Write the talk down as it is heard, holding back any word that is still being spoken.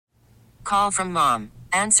Call from mom.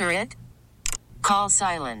 Answer it. Call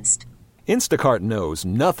silenced. Instacart knows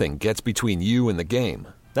nothing gets between you and the game.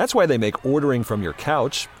 That's why they make ordering from your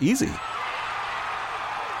couch easy.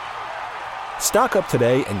 Stock up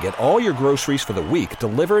today and get all your groceries for the week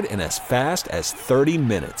delivered in as fast as 30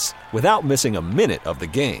 minutes without missing a minute of the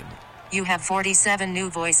game. You have 47 new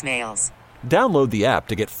voicemails. Download the app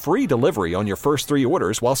to get free delivery on your first 3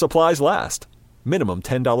 orders while supplies last. Minimum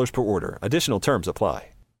 $10 per order. Additional terms apply.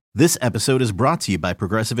 This episode is brought to you by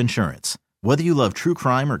Progressive Insurance. Whether you love true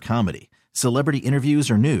crime or comedy, celebrity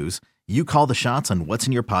interviews or news, you call the shots on what's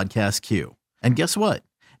in your podcast queue. And guess what?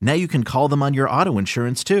 Now you can call them on your auto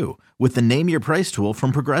insurance too with the Name Your Price tool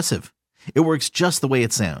from Progressive. It works just the way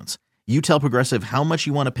it sounds. You tell Progressive how much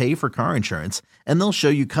you want to pay for car insurance, and they'll show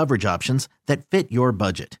you coverage options that fit your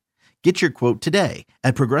budget. Get your quote today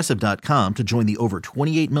at Progressive.com to join the over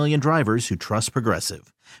 28 million drivers who trust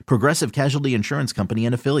Progressive. Progressive Casualty Insurance Company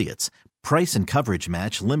and Affiliates. Price and coverage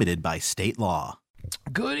match limited by state law.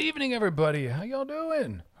 Good evening, everybody. How y'all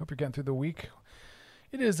doing? Hope you're getting through the week.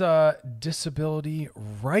 It is Disability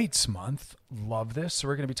Rights Month. Love this. So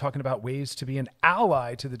we're going to be talking about ways to be an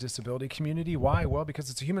ally to the disability community. Why? Well, because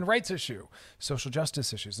it's a human rights issue, social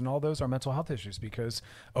justice issues, and all those are mental health issues because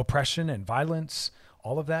oppression and violence,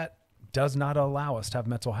 all of that does not allow us to have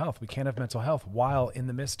mental health. We can't have mental health while in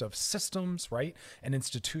the midst of systems, right, and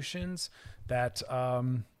institutions that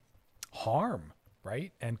harm,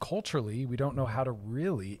 right? And culturally, we don't know how to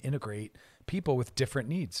really integrate people with different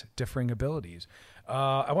needs, differing abilities.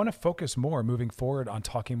 I want to focus more moving forward on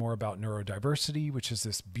talking more about neurodiversity, which is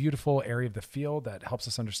this beautiful area of the field that helps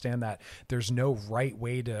us understand that there's no right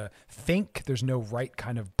way to think. There's no right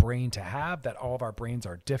kind of brain to have, that all of our brains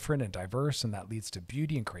are different and diverse, and that leads to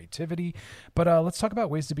beauty and creativity. But let's talk about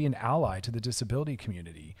ways to be an ally to the disability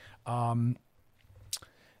community.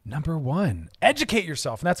 Number one, educate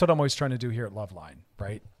yourself. And that's what I'm always trying to do here at Loveline,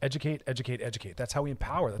 right? Educate, educate, educate. That's how we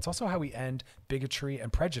empower. That's also how we end bigotry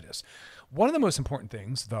and prejudice. One of the most important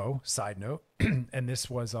things, though, side note, and this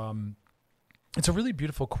was, it's a really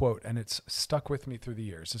beautiful quote, and it's stuck with me through the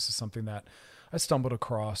years. This is something that I stumbled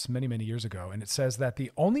across many, many years ago. And it says that the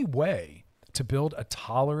only way to build a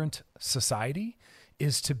tolerant society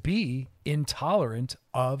is to be intolerant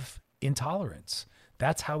of intolerance.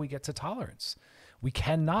 That's how we get to tolerance. We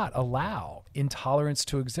cannot allow intolerance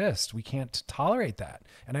to exist. We can't tolerate that.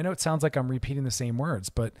 And I know it sounds like I'm repeating the same words,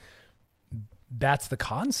 but that's the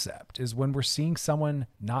concept, is when we're seeing someone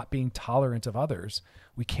not being tolerant of others,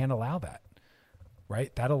 we can't allow that,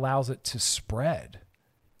 right? That allows it to spread,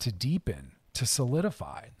 to deepen, to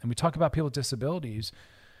solidify. And we talk about people with disabilities.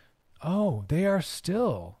 Oh, they are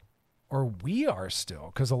still, or we are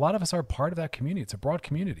still, because a lot of us are part of that community. It's a broad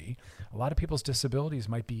community. A lot of people's disabilities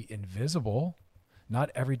might be invisible. Not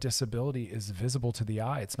every disability is visible to the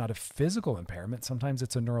eye. It's not a physical impairment. Sometimes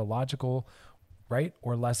it's a neurological, right,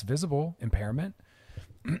 or less visible impairment.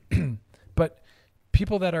 But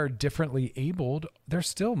people that are differently abled, they're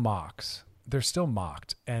still mocks. They're still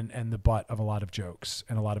mocked and the butt of a lot of jokes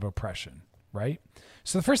and a lot of oppression, right?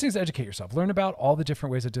 So the first thing is educate yourself. Learn about all the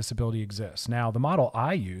different ways that disability exists. Now, the model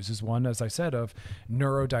I use is one, as I said, of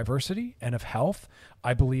neurodiversity and of health.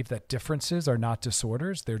 I believe that differences are not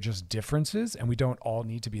disorders. They're just differences, and we don't all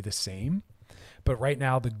need to be the same. But right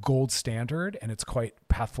now, the gold standard, and it's quite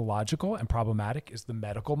pathological and problematic, is the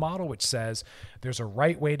medical model, which says there's a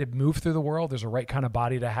right way to move through the world. There's a right kind of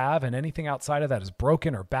body to have, and anything outside of that is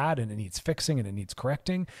broken or bad, and it needs fixing and it needs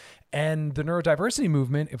correcting. And the neurodiversity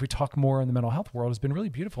movement, if we talk more in the mental health world, has been really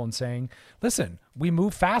beautiful in saying, listen, we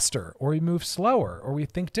move faster or we move slower or we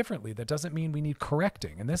think differently. That doesn't mean we need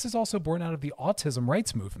correcting. And this is also born out of the autism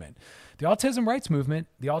rights movement. The autism rights movement,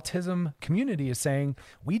 the autism community is saying,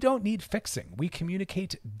 we don't need fixing. We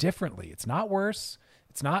communicate differently. It's not worse.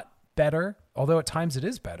 It's not better, although at times it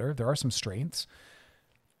is better. There are some strengths.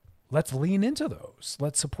 Let's lean into those.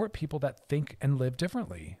 Let's support people that think and live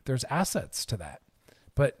differently. There's assets to that.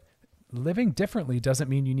 But living differently doesn't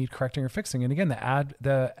mean you need correcting or fixing. And again,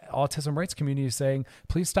 the autism rights community is saying,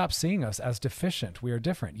 please stop seeing us as deficient. We are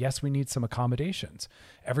different. Yes, we need some accommodations.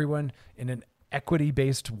 Everyone in an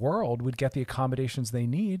equity-based world would get the accommodations they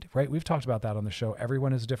need, right? We've talked about that on the show.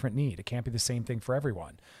 Everyone has a different need. It can't be the same thing for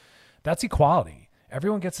everyone. That's equality.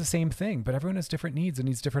 Everyone gets the same thing, but everyone has different needs and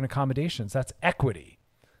needs different accommodations. That's equity.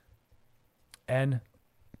 And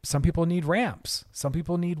some people need ramps. Some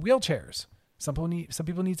people need wheelchairs. Some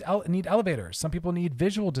people need elevators. Some people need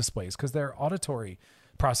visual displays because their auditory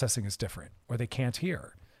processing is different or they can't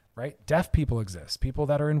hear, right? Deaf people exist, people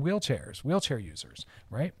that are in wheelchairs, wheelchair users,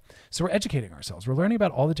 right? So we're educating ourselves. We're learning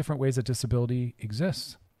about all the different ways that disability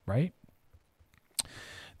exists, right?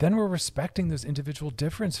 then we're respecting those individual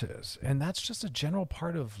differences. And that's just a general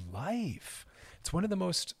part of life. It's one of the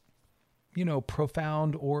most,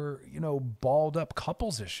 profound or, balled up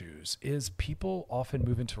couples issues is people often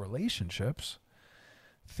move into relationships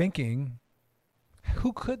thinking,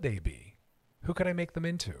 who could they be? Who could I make them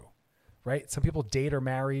into? Right? Some people date or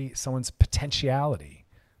marry someone's potentiality,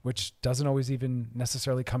 which doesn't always even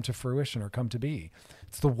necessarily come to fruition or come to be.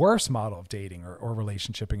 It's the worst model of dating or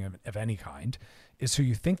relationshiping of any kind, is who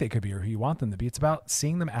you think they could be or who you want them to be. It's about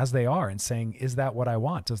seeing them as they are and saying, is that what I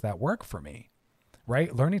want? Does that work for me?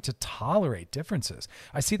 Right? Learning to tolerate differences.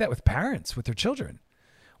 I see that with parents, with their children,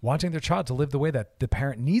 wanting their child to live the way that the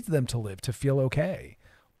parent needs them to live to feel okay,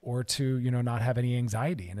 or to, not have any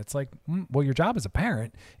anxiety. And it's like, well, your job as a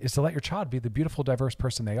parent is to let your child be the beautiful, diverse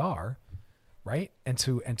person they are, right? And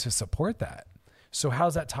to support that. So how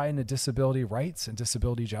does that tie into disability rights and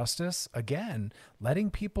disability justice? Again, letting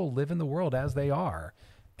people live in the world as they are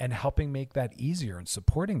and helping make that easier and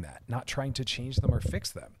supporting that, not trying to change them or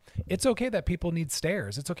fix them. It's okay that people need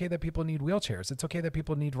stairs. It's okay that people need wheelchairs. It's okay that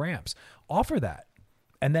people need ramps. Offer that.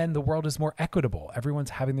 And then the world is more equitable.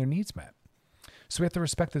 Everyone's having their needs met. So we have to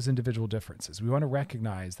respect those individual differences. We want to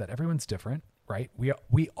recognize that everyone's different, right?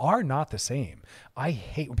 We are not the same. I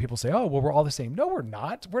hate when people say, oh, well, we're all the same. No, we're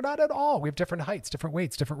not. We're not at all. We have different heights, different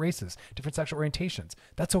weights, different races, different sexual orientations.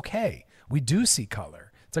 That's okay. We do see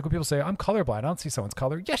color. It's like when people say, I'm colorblind. I don't see someone's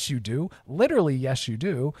color. Yes, you do. Literally, yes, you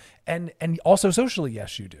do. And also socially,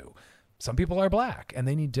 yes, you do. Some people are black and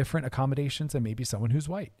they need different accommodations than maybe someone who's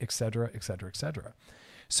white, et cetera, et cetera, et cetera.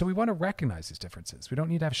 So we want to recognize these differences. We don't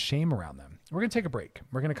need to have shame around them. We're going to take a break.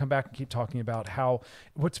 We're going to come back and keep talking about how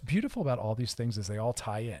what's beautiful about all these things is they all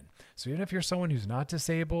tie in. So even if you're someone who's not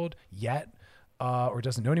disabled yet, or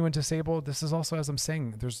doesn't know anyone disabled, this is also, as I'm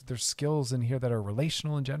saying, there's skills in here that are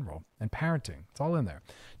relational in general and parenting. It's all in there.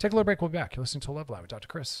 Take a little break. We'll be back. You're listening to Love Line with Dr.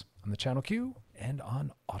 Chris on the Channel Q and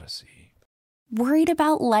on Odyssey. Worried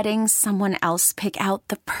about letting someone else pick out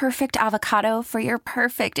the perfect avocado for your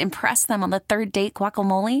perfect impress them on the third date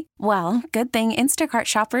guacamole? Well, good thing Instacart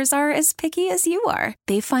shoppers are as picky as you are.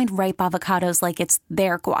 They find ripe avocados like it's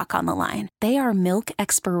their guac on the line. They are milk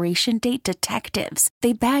expiration date detectives.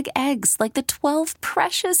 They bag eggs like the 12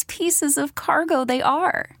 precious pieces of cargo they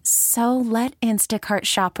are. So let Instacart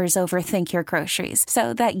shoppers overthink your groceries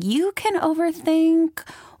so that you can overthink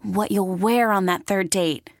what you'll wear on that third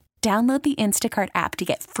date. Download the Instacart app to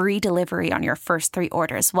get free delivery on your first 3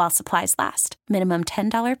 orders while supplies last. Minimum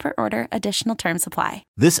 $10 per order. Additional terms apply.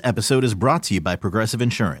 This episode is brought to you by Progressive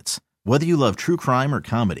Insurance. Whether you love true crime or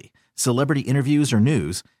comedy, celebrity interviews or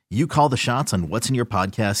news, you call the shots on what's in your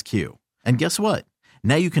podcast queue. And guess what?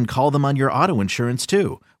 Now you can call them on your auto insurance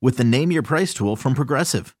too with the Name Your Price tool from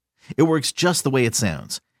Progressive. It works just the way it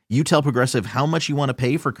sounds. You tell Progressive how much you want to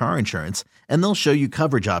pay for car insurance, and they'll show you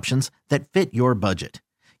coverage options that fit your budget.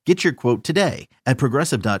 Get your quote today at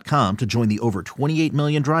Progressive.com to join the over 28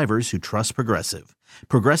 million drivers who trust Progressive.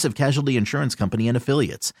 Progressive Casualty Insurance Company and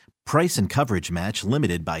Affiliates. Price and coverage match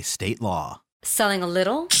limited by state law. Selling a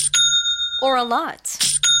little or a lot?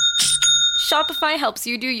 Shopify helps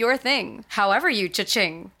you do your thing, however you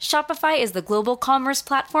cha-ching. Shopify is the global commerce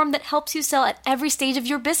platform that helps you sell at every stage of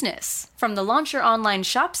your business. From the launch your online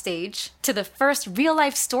shop stage, to the first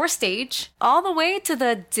real-life store stage, all the way to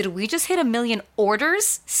the did we just hit 1 million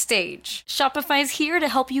orders stage. Shopify's here to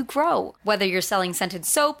help you grow. Whether you're selling scented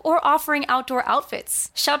soap or offering outdoor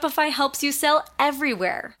outfits, Shopify helps you sell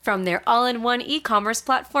everywhere. From their all-in-one e-commerce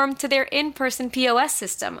platform to their in-person POS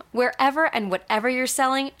system, wherever and whatever you're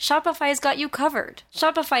selling, Shopify's got you covered.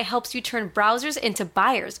 Shopify helps you turn browsers into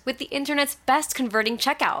buyers with the internet's best converting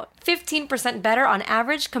checkout. 15% better on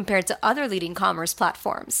average compared to other leading commerce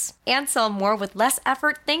platforms. And sell more with less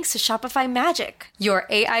effort thanks to Shopify Magic, your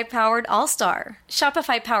AI-powered all-star.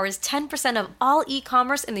 Shopify powers 10% of all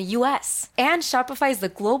e-commerce in the US. And Shopify is the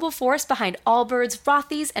global force behind Allbirds,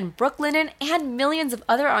 Rothy's, and Brooklinen, and millions of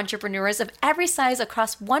other entrepreneurs of every size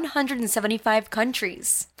across 175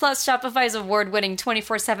 countries. Plus, Shopify's award-winning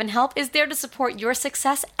 24/7 help is there to support your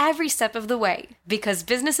success every step of the way. Because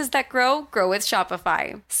businesses that grow, grow with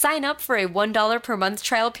Shopify. Sign up for a $1 per month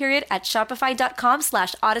trial period at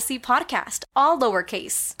shopify.com/Odyssey Podcast, all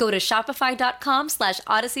lowercase. Go to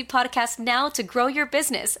shopify.com/Odyssey Podcast now to grow your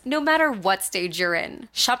business, no matter what stage you're in.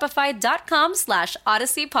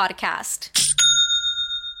 Shopify.com/Odyssey Podcast.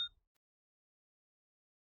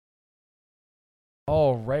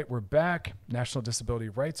 All right, we're back. National Disability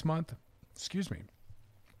Rights Month. Excuse me.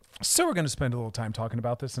 So we're going to spend a little time talking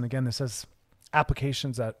about this. And again, this has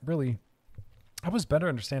applications that really help us better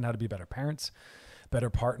understand how to be better parents, better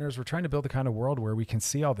partners. We're trying to build the kind of world where we can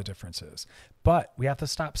see all the differences, but we have to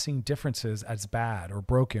stop seeing differences as bad or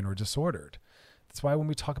broken or disordered. That's why when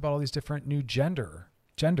we talk about all these different new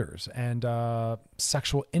genders and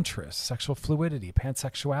sexual interests, sexual fluidity,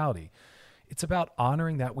 pansexuality, it's about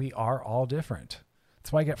honoring that we are all different.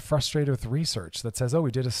 That's why I get frustrated with research that says, oh,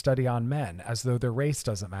 we did a study on men, as though their race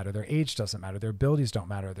doesn't matter, their age doesn't matter, their abilities don't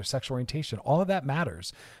matter, their sexual orientation. All of that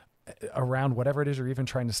matters around whatever it is you're even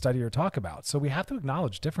trying to study or talk about. So we have to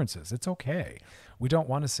acknowledge differences. It's okay. We don't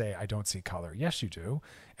want to say, I don't see color. Yes, you do.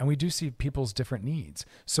 And we do see people's different needs.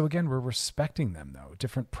 So again, we're respecting them though,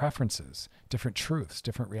 different preferences, different truths,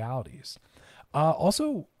 different realities.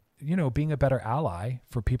 Also, being a better ally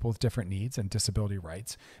for people with different needs and disability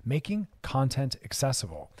rights, making content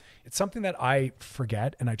accessible. It's something that I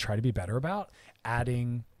forget and I try to be better about.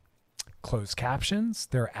 Adding closed captions.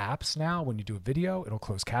 There are apps now, when you do a video, it'll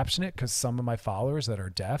close caption it, because some of my followers that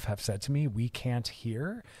are deaf have said to me, we can't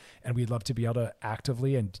hear, and we'd love to be able to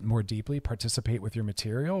actively and more deeply participate with your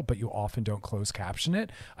material, but you often don't close caption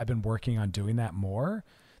it. I've been working on doing that more.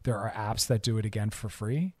 There are apps that do it again for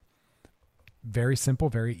free. Very simple,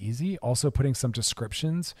 very easy. Also putting some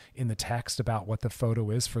descriptions in the text about what the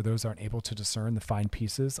photo is for those that aren't able to discern the fine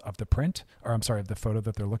pieces of the of the photo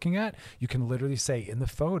that they're looking at. You can literally say in the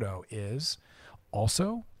photo is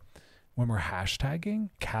also, when we're hashtagging,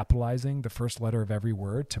 capitalizing the first letter of every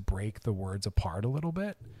word to break the words apart a little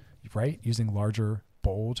bit, right? Using larger,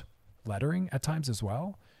 bold lettering at times as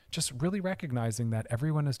well. Just really recognizing that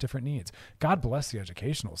everyone has different needs. God bless the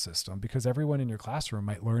educational system, because everyone in your classroom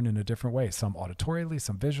might learn in a different way, some auditorily,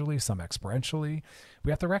 some visually, some experientially.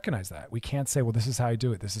 We have to recognize that. We can't say, well, this is how I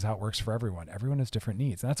do it. This is how it works for everyone. Everyone has different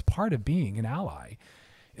needs. And that's part of being an ally,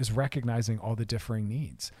 is recognizing all the differing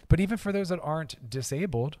needs. But even for those that aren't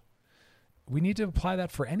disabled, we need to apply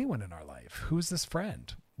that for anyone in our life. Who's this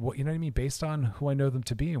friend? What, you know what I mean? Based on who I know them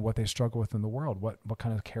to be and what they struggle with in the world, what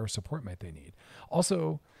kind of care or support might they need?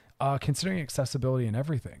 Also, considering accessibility in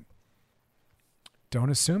everything.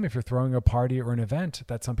 Don't assume if you're throwing a party or an event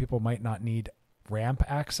that some people might not need ramp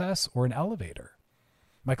access or an elevator.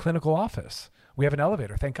 My clinical office, we have an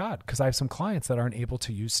elevator, thank God, because I have some clients that aren't able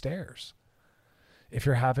to use stairs. If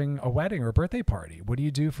you're having a wedding or a birthday party, what do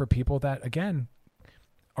you do for people that, again,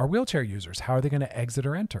 are wheelchair users? How are they going to exit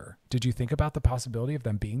or enter? Did you think about the possibility of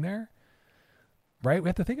them being there? Right? We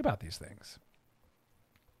have to think about these things.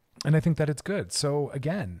 And I think that it's good. So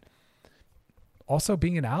again, also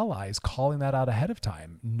being an ally is calling that out ahead of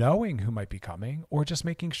time, knowing who might be coming, or just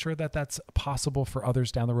making sure that that's possible for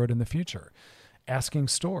others down the road in the future. Asking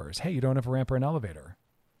stores, hey, you don't have a ramp or an elevator,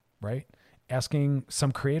 right? Asking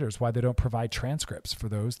some creators why they don't provide transcripts for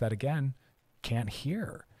those that, again, can't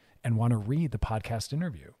hear and want to read the podcast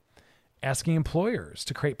interview. Asking employers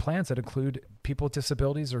to create plans that include people with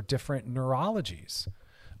disabilities or different neurologies.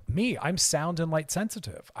 Me, I'm sound and light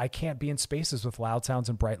sensitive. I can't be in spaces with loud sounds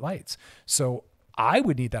and bright lights. So I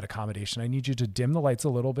would need that accommodation. I need you to dim the lights a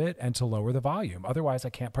little bit and to lower the volume. Otherwise, I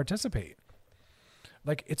can't participate.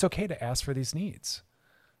 Like, it's okay to ask for these needs,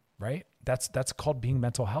 right? That's called being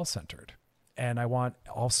mental health centered. And I want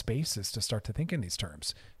all spaces to start to think in these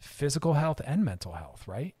terms, physical health and mental health,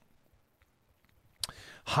 right?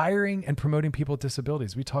 Hiring and promoting people with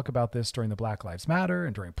disabilities. We talk about this during the Black Lives Matter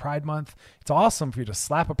and during Pride Month. It's awesome for you to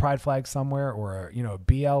slap a pride flag somewhere or a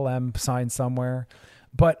BLM sign somewhere.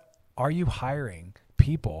 But are you hiring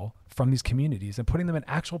people from these communities and putting them in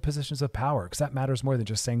actual positions of power? Because that matters more than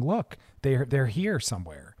just saying, look, they're here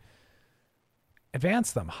somewhere.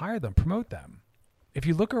 Advance them, hire them, promote them. If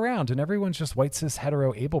you look around and everyone's just white, cis,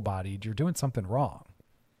 hetero, able-bodied, you're doing something wrong.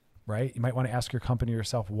 Right? You might want to ask your company or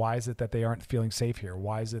yourself, why is it that they aren't feeling safe here?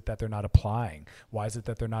 Why is it that they're not applying? Why is it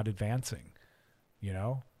that they're not advancing?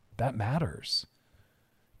 That matters.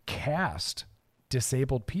 Cast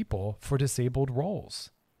disabled people for disabled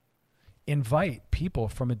roles. Invite people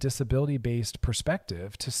from a disability-based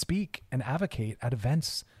perspective to speak and advocate at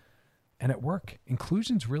events and at work.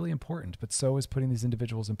 Inclusion is really important, but so is putting these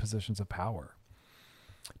individuals in positions of power.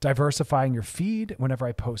 Diversifying your feed. Whenever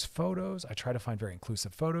I post photos, I try to find very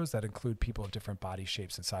inclusive photos that include people of different body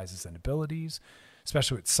shapes and sizes and abilities,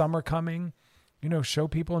 especially with summer coming. Show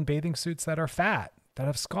people in bathing suits that are fat, that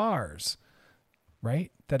have scars,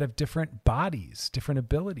 right? That have different bodies, different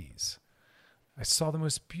abilities. I saw the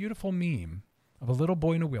most beautiful meme of a little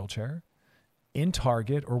boy in a wheelchair in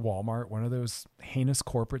Target or Walmart, one of those heinous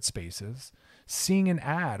corporate spaces, seeing an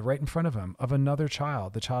ad right in front of him of another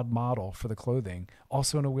child, the child model for the clothing,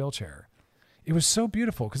 also in a wheelchair. It was so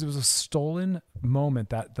beautiful because it was a stolen moment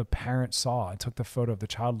that the parent saw and took the photo of the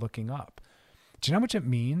child looking up. Do you know how much it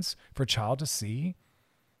means for a child to see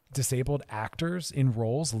disabled actors in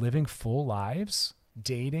roles living full lives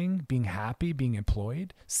dating, being happy, being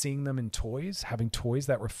employed, seeing them in toys, having toys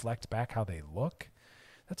that reflect back how they look.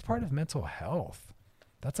 That's part of mental health.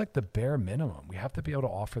 That's like the bare minimum. We have to be able to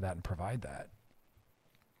offer that and provide that.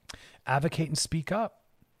 Advocate and speak up.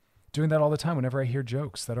 Doing that all the time whenever I hear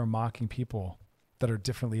jokes that are mocking people that are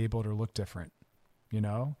differently able or look different. You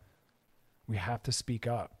know, we have to speak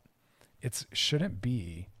up. It shouldn't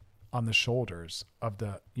be on the shoulders of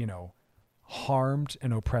the, harmed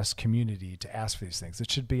and oppressed community to ask for these things.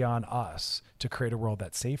 It should be on us to create a world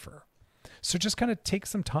that's safer. So just kind of take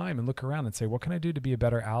some time and look around and say, what can I do to be a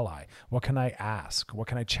better ally? What can I ask? What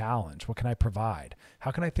can I challenge? What can I provide?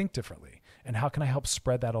 How can I think differently? And how can I help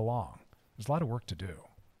spread that along? There's a lot of work to do,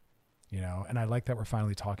 and I like that we're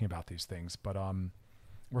finally talking about these things, but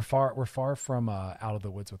we're far from out of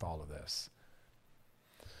the woods with all of this.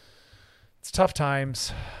 It's tough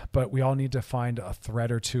times, but we all need to find a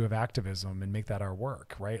thread or two of activism and make that our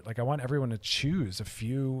work, right? Like I want everyone to choose a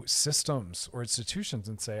few systems or institutions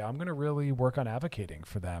and say, I'm going to really work on advocating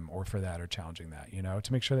for them or for that or challenging that,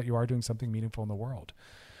 to make sure that you are doing something meaningful in the world.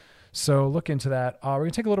 So look into that. We're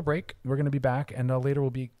going to take a little break. We're going to be back, and later we'll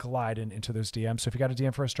be gliding into those DMs. So if you got a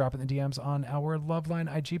DM for us, drop it in the DMs on our Loveline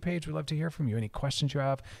IG page. We'd love to hear from you. Any questions you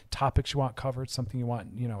have, topics you want covered, something you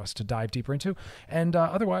want us to dive deeper into. And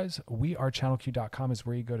otherwise, wearechannelq.com is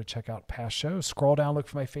where you go to check out past shows. Scroll down, look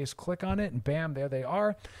for my face, click on it, and bam, there they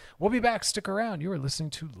are. We'll be back. Stick around. You are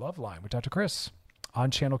listening to Loveline with Dr. Chris on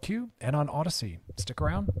Channel Q and on Odyssey. Stick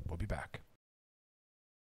around. We'll be back.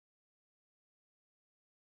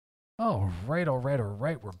 All right.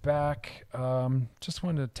 We're back. Just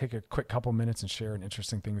wanted to take a quick couple minutes and share an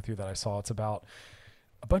interesting thing with you that I saw. It's about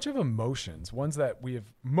a bunch of emotions, ones that we have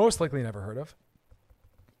most likely never heard of,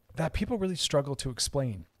 that people really struggle to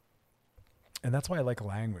explain. And that's why I like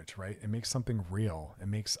language, right? It makes something real. It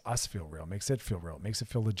makes us feel real. It makes it feel real. It makes it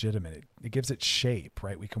feel legitimate. It gives it shape,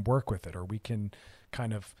 right? We can work with it, or we can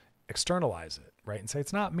kind of externalize it, right? And say,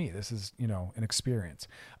 it's not me. This is, an experience.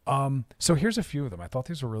 So here's a few of them. I thought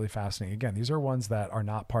these were really fascinating. Again, these are ones that are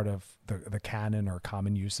not part of the canon or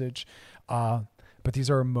common usage. But these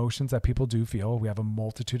are emotions that people do feel. We have a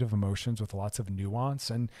multitude of emotions with lots of nuance.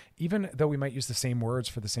 And even though we might use the same words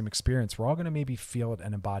for the same experience, we're all going to maybe feel it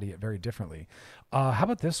and embody it very differently. How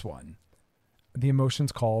about this one? The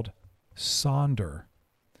emotion's called sonder.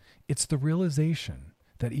 It's the realization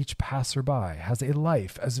that each passerby has a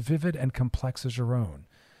life as vivid and complex as your own.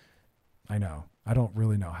 I know. I don't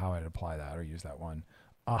really know how I'd apply that or use that one.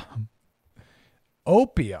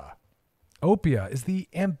 Opia. Opia is the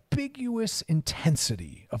ambiguous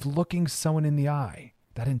intensity of looking someone in the eye,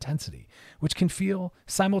 that intensity, which can feel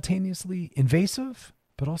simultaneously invasive,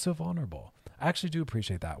 but also vulnerable. I actually do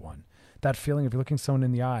appreciate that one. That feeling of you're looking someone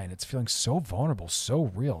in the eye and it's feeling so vulnerable,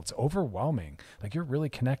 so real. It's overwhelming. Like you're really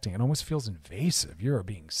connecting. It almost feels invasive. You're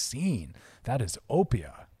being seen. That is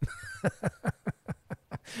opia.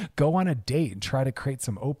 Go on a date and try to create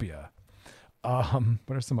some opia. What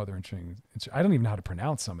are some other interesting? I don't even know how to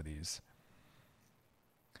pronounce some of these.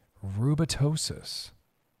 Rubetosis.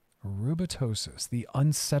 Rubetosis, the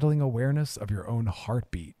unsettling awareness of your own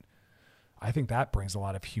heartbeat. I think that brings a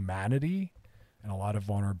lot of humanity and a lot of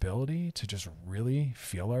vulnerability to just really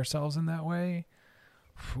feel ourselves in that way.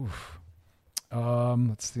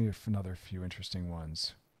 Let's see if another few interesting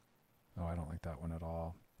ones. Oh, I don't like that one at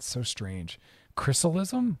all. It's so strange.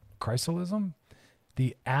 Chrysalism,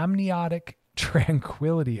 the amniotic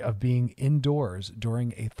tranquility of being indoors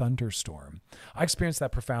during a thunderstorm. I experienced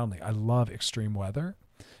that profoundly. I love extreme weather,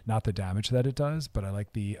 not the damage that it does, but I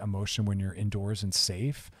like the emotion when you're indoors and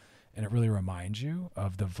safe. And it really reminds you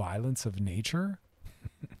of the violence of nature.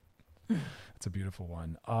 It's a beautiful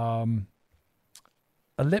one.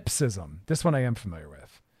 Ellipsism. This one I am familiar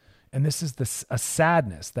with. And this is a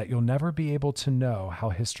sadness that you'll never be able to know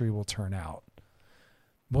how history will turn out.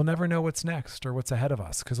 We'll never know what's next or what's ahead of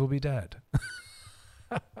us because we'll be dead.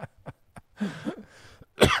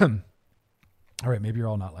 All right, maybe you're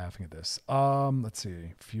all not laughing at this. Let's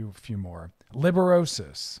see, a few more.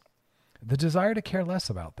 Liberosis. The desire to care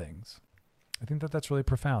less about things. I think that's really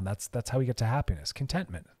profound. That's how we get to happiness.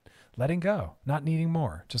 Contentment. Letting go. Not needing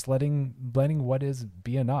more. Just letting what is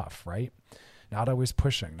be enough, right? Not always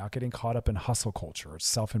pushing. Not getting caught up in hustle culture or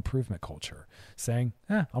self-improvement culture. Saying,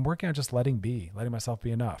 I'm working on just letting myself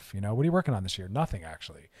be enough. What are you working on this year? Nothing,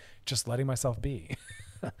 actually. Just letting myself be.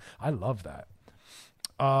 I love that.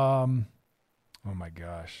 Oh my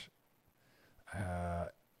gosh.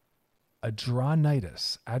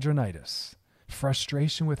 Adrenitis,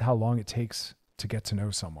 frustration with how long it takes to get to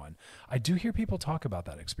know someone. I do hear people talk about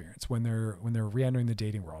that experience when they're re-entering the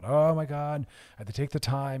dating world. Oh my God, I had to take the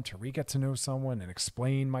time to get to know someone and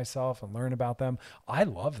explain myself and learn about them. I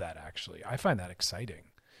love that, actually. I find that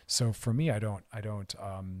exciting. So for me, I don't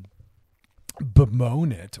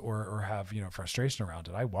bemoan it or have, frustration around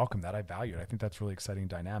it. I welcome that. I value it. I think that's really exciting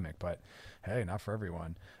dynamic, but hey, not for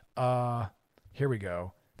everyone. Here we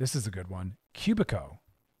go. This is a good one. Cubico.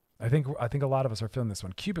 I think a lot of us are feeling this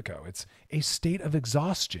one. Cubico. It's a state of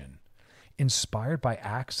exhaustion inspired by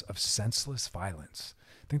acts of senseless violence.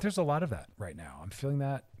 I think there's a lot of that right now. I'm feeling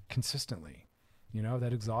that consistently,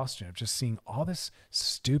 that exhaustion of just seeing all this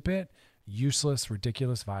stupid, useless,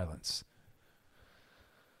 ridiculous violence.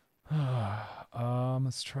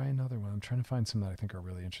 Let's try another one. I'm trying to find some that I think are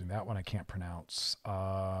really interesting. That one I can't pronounce.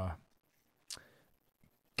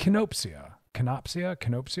 Canopsia.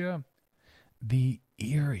 The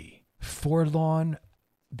eerie, forlorn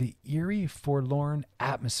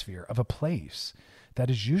atmosphere of a place that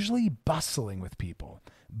is usually bustling with people,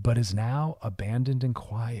 but is now abandoned and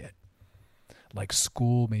quiet. Like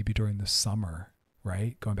school, maybe during the summer,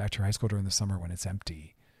 right? Going back to your high school during the summer when it's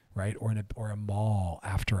empty, right? Or a mall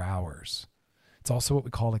after hours. It's also what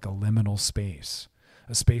we call like a liminal space.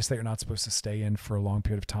 A space that you're not supposed to stay in for a long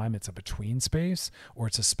period of time. It's a between space, or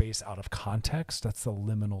it's a space out of context. That's the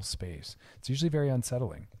liminal space. It's usually very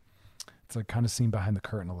unsettling. It's like kind of seen behind the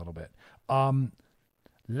curtain a little bit.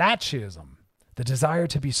 Lachiism, the desire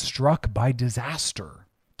to be struck by disaster.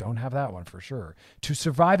 Don't have that one for sure. To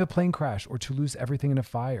survive a plane crash or to lose everything in a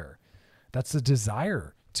fire. That's the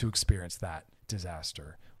desire to experience that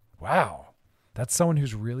disaster. Wow. That's someone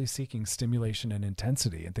who's really seeking stimulation and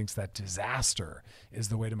intensity and thinks that disaster is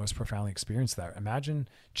the way to most profoundly experience that. Imagine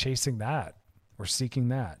chasing that or seeking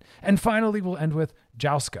that. And finally, we'll end with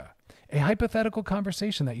jouska, a hypothetical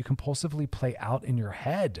conversation that you compulsively play out in your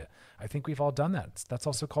head. I think we've all done that. That's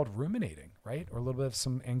also called ruminating, right? Or a little bit of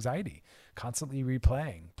some anxiety, constantly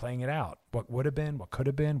replaying, playing it out. What would have been, what could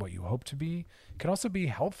have been, what you hope to be. It can also be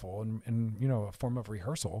helpful and a form of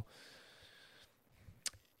rehearsal.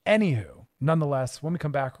 Anywho, nonetheless, when we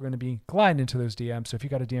come back, we're going to be gliding into those DMs. So if you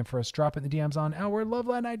got a DM for us, drop it in the DMs on our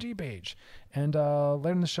Loveline IG page. And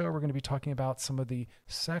later in the show, we're going to be talking about some of the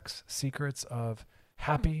sex secrets of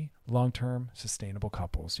happy, long-term, sustainable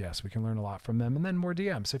couples. Yes, we can learn a lot from them. And then more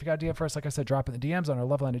DMs. So if you got a DM for us, like I said, drop it in the DMs on our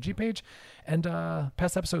Loveline IG page. And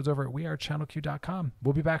past episodes over at wearechannelq.com.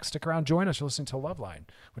 We'll be back. Stick around. Join us. You're listening to Loveline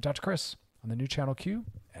with Dr. Chris on the new Channel Q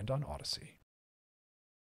and on Odyssey.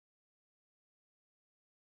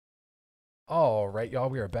 All right, y'all,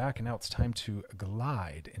 we are back, and now it's time to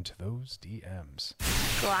glide into those DMs.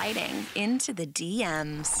 Gliding into the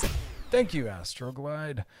DMs. Thank you,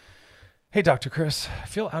 Astroglide. Hey, Dr. Chris, I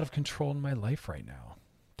feel out of control in my life right now.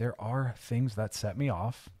 There are things that set me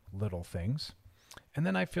off, little things, and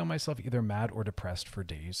then I feel myself either mad or depressed for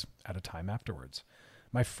days at a time afterwards.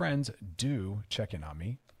 My friends do check in on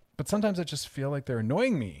me, but sometimes I just feel like they're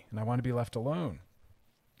annoying me, and I want to be left alone.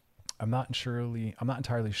 I'm not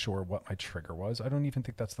entirely sure what my trigger was. I don't even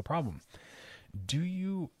think that's the problem. Do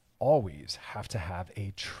you always have to have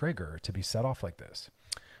a trigger to be set off like this?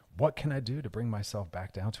 What can I do to bring myself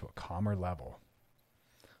back down to a calmer level?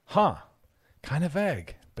 Kind of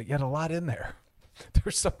vague, but yet a lot in there.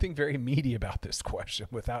 There's something very meaty about this question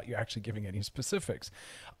without you actually giving any specifics.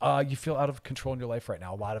 You feel out of control in your life right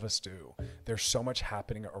now. A lot of us do. There's so much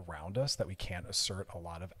happening around us that we can't assert a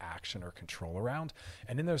lot of action or control around.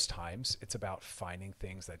 And in those times, it's about finding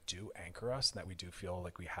things that do anchor us and that we do feel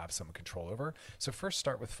like we have some control over. So first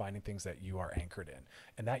start with finding things that you are anchored in.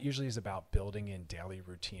 And that usually is about building in daily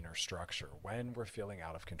routine or structure when we're feeling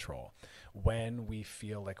out of control, when we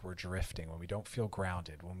feel like we're drifting, when we don't feel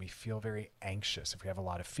grounded, when we feel very anxious. If we have a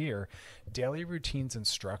lot of fear, daily routines and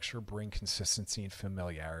structure bring consistency and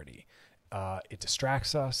familiarity. It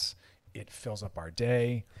distracts us. It fills up our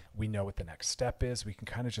day. We know what the next step is. We can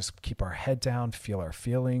kind of just keep our head down, feel our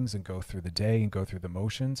feelings, and go through the day and go through the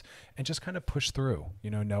motions and just kind of push through,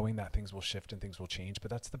 knowing that things will shift and things will change.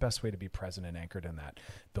 But that's the best way to be present and anchored in that.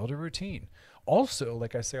 Build a routine. Also,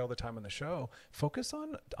 like I say all the time on the show, focus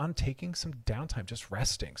on taking some downtime, just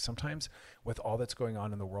resting. Sometimes with all that's going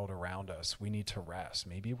on in the world around us, we need to rest.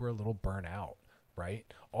 Maybe we're a little burnt out. Right?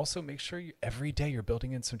 Also, make sure every day you're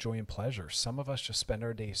building in some joy and pleasure. Some of us just spend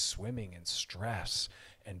our days swimming in stress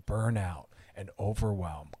and burnout and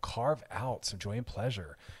overwhelm. Carve out some joy and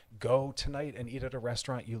pleasure. Go tonight and eat at a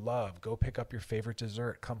restaurant you love. Go pick up your favorite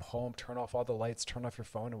dessert. Come home, turn off all the lights, turn off your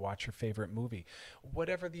phone, and watch your favorite movie.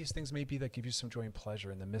 Whatever these things may be that give you some joy and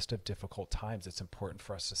pleasure in the midst of difficult times, it's important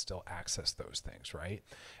for us to still access those things, right?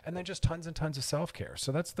 And then just tons and tons of self-care.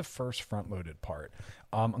 So that's the first front-loaded part.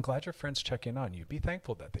 I'm glad your friends check in on you. Be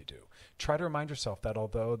thankful that they do. Try to remind yourself that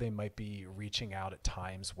although they might be reaching out at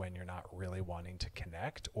times when you're not really wanting to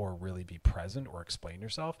connect or really be present or explain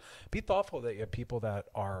yourself, be thoughtful that you have people that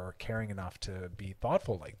are caring enough to be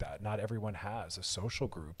thoughtful like that. Not everyone has a social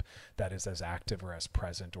group that is as active or as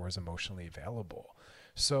present or as emotionally available.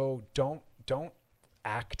 So don't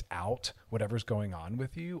act out whatever's going on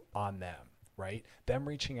with you on them, right? Them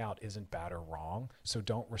reaching out isn't bad or wrong. So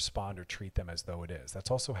don't respond or treat them as though it is.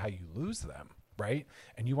 That's also how you lose them, right?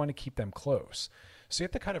 And you want to keep them close. So you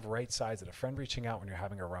have to kind of right size it. A friend reaching out when you're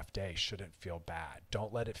having a rough day shouldn't feel bad.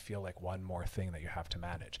 Don't let it feel like one more thing that you have to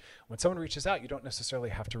manage. When someone reaches out, you don't necessarily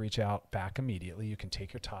have to reach out back immediately. You can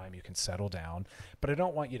take your time, you can settle down, but I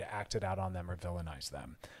don't want you to act it out on them or villainize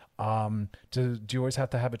them. Do you always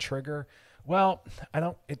have to have a trigger? Well,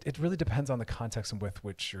 it really depends on the context with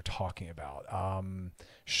which you're talking about.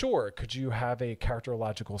 Sure. Could you have a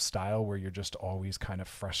characterological style where you're just always kind of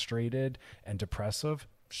frustrated and depressive?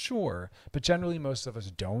 Sure. But generally most of us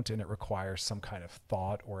don't, and it requires some kind of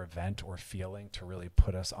thought or event or feeling to really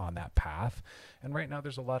put us on that path. And right now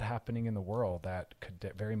there's a lot happening in the world that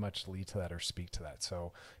could very much lead to that or speak to that.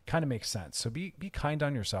 So kind of makes sense. So be kind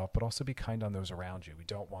on yourself, but also be kind on those around you. We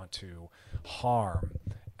don't want to harm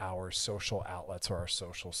our social outlets or our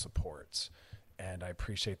social supports. And I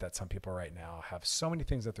appreciate that some people right now have so many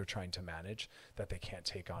things that they're trying to manage that they can't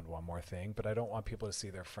take on one more thing. But I don't want people to see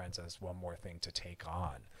their friends as one more thing to take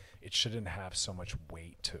on. It shouldn't have so much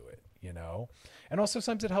weight to it, you know? And also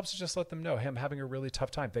sometimes it helps to just let them know, hey, I'm having a really tough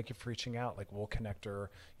time. Thank you for reaching out. Like, we'll connect, or,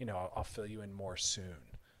 you know, I'll fill you in more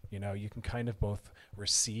soon. You know, you can kind of both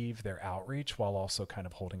receive their outreach while also kind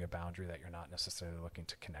of holding a boundary that you're not necessarily looking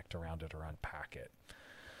to connect around it or unpack it.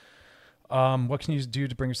 What can you do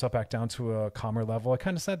to bring yourself back down to a calmer level? I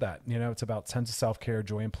kind of said that, you know, it's about tons of self-care,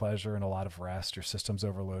 joy and pleasure, and a lot of rest. Your system's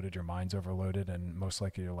overloaded, your mind's overloaded, and most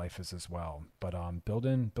likely your life is as well. But build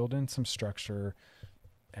in some structure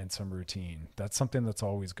and some routine. That's something that's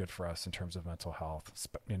always good for us in terms of mental health.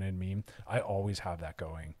 You know what I mean? I always have that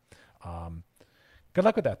going. Good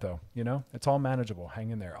luck with that, though. You know, it's all manageable.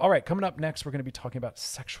 Hang in there. All right, coming up next, we're going to be talking about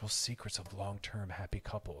sexual secrets of long-term happy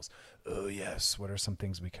couples. Oh, yes. What are some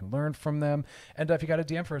things we can learn from them? And if you got a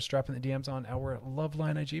DM for us, drop in the DMs on our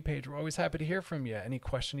Loveline IG page. We're always happy to hear from you. Any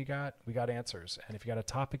question you got, we got answers. And if you got a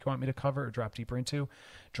topic you want me to cover or drop deeper into,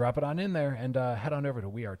 drop it on in there. And head on over to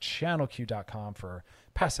wearechannelq.com for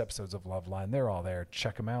past episodes of Loveline. They're all there.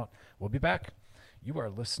 Check them out. We'll be back. You are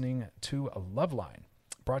listening to Loveline,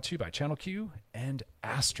 brought to you by Channel Q and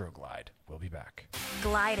Astroglide. We'll be back.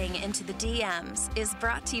 Gliding into the DMs is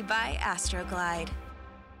brought to you by Astroglide.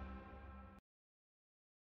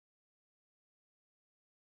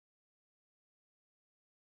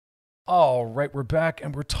 All right, we're back,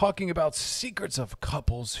 and we're talking about secrets of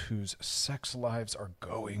couples whose sex lives are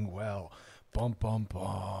going well. Bum, bum,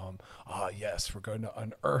 bum. Ah, yes, we're going to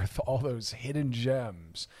unearth all those hidden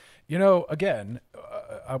gems. You know, again,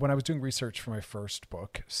 when I was doing research for my first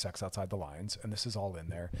book, Sex Outside the Lines, and this is all in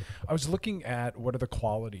there, I was looking at what are the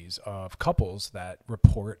qualities of couples that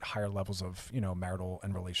report higher levels of, you know, marital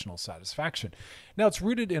and relational satisfaction. Now, it's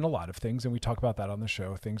rooted in a lot of things, and we talk about that on the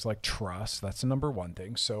show, things like trust. That's the number one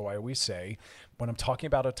thing. So I always say, when I'm talking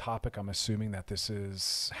about a topic, I'm assuming that this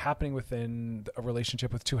is happening within a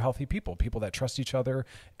relationship with two healthy people, people that trust each other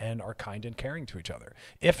and are kind and caring to each other.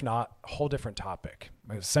 If not, a whole different topic.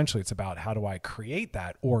 Essentially, it's about how do I create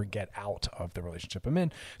that or get out of the relationship I'm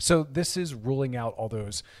in. So this is ruling out all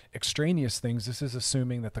those extraneous things. This is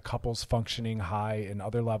assuming that the couple's functioning high in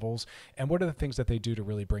other levels. And what are the things that they do to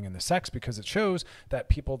really bring in the sex? Because it shows that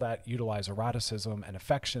people that utilize eroticism and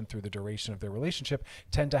affection through the duration of their relationship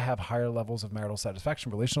tend to have higher levels of marital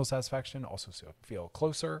satisfaction, relational satisfaction, also feel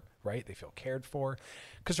closer, right? They feel cared for.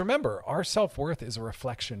 Because remember, our self-worth is a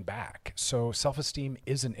reflection back. So self-esteem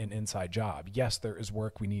isn't an inside job. Yes, there is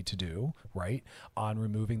work we need to do, right, on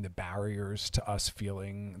removing the barriers to us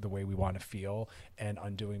feeling the way we want to feel and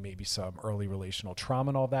undoing maybe some early relational trauma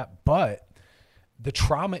and all that. But the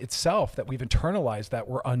trauma itself that we've internalized that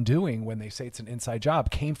we're undoing when they say it's an inside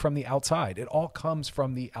job came from the outside. It all comes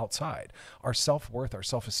from the outside. Our self-worth, our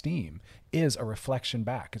self-esteem is a reflection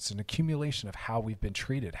back. It's an accumulation of how we've been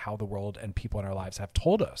treated, how the world and people in our lives have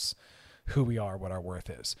told us who we are, what our worth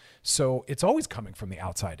is. So it's always coming from the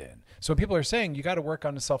outside in. So when people are saying you got to work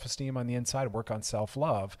on the self-esteem on the inside, work on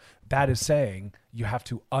self-love, that is saying you have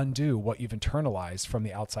to undo what you've internalized from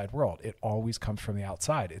the outside world. It always comes from the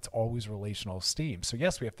outside. It's always relational esteem. So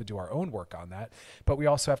yes, we have to do our own work on that, but we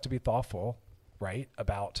also have to be thoughtful, right,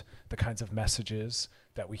 about the kinds of messages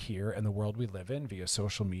that we hear in the world we live in via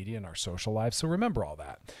social media and our social lives. So remember all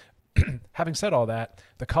that. Having said all that,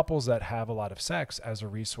 the couples that have a lot of sex as a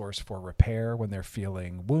resource for repair when they're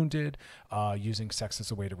feeling wounded, using sex as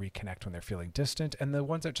a way to reconnect when they're feeling distant, and the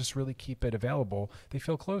ones that just really keep it available, they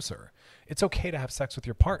feel closer. It's okay to have sex with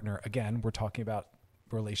your partner. Again, we're talking about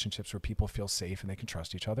relationships where people feel safe and they can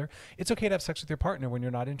trust each other. It's okay to have sex with your partner when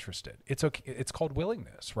you're not interested. It's okay. It's called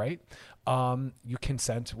willingness, right? You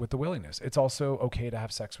consent with the willingness. It's also okay to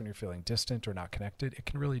have sex when you're feeling distant or not connected. It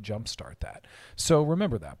can really jumpstart that. So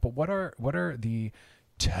remember that. But what are the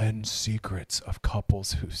 10 secrets of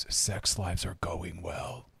couples whose sex lives are going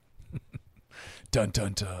well? Dun,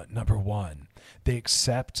 dun, dun. Number 1, they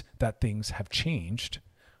accept that things have changed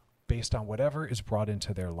based on whatever is brought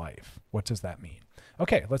into their life. What does that mean?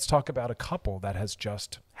 Okay, let's talk about a couple that has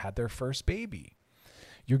just had their first baby.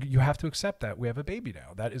 You have to accept that we have a baby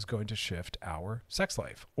now. That is going to shift our sex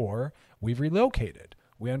life. Or we've relocated.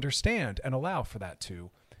 We understand and allow for that to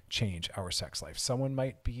change our sex life. Someone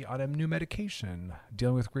might be on a new medication,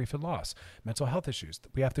 dealing with grief and loss, mental health issues.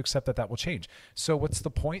 We have to accept that that will change. So what's the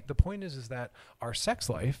point? The point is that our sex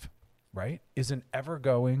life, right, is an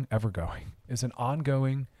is an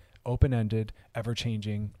ongoing, open-ended,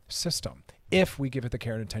 ever-changing system if we give it the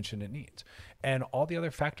care and attention it needs. And all the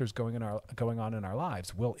other factors going on in our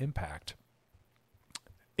lives will impact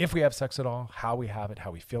if we have sex at all, how we have it,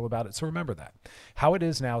 how we feel about it. So remember that. How it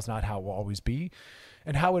is now is not how it will always be.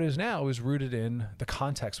 And how it is now is rooted in the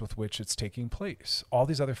context with which it's taking place. All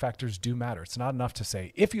these other factors do matter. It's not enough to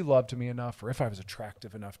say, if you loved me enough or if I was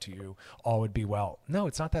attractive enough to you, all would be well. No,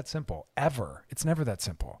 it's not that simple. Ever. It's never that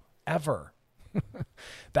simple. Ever.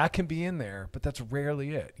 That can be in there, but that's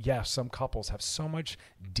rarely it. Yes, some couples have so much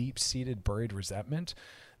deep-seated buried resentment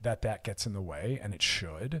that gets in the way, and it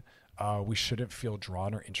should. We shouldn't feel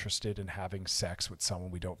drawn or interested in having sex with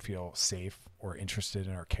someone we don't feel safe or interested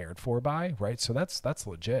in or cared for by, right? So that's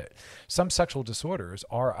legit. Some sexual disorders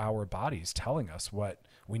are our bodies telling us what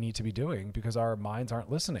we need to be doing because our minds aren't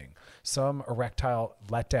listening. Some erectile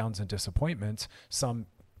letdowns and disappointments, some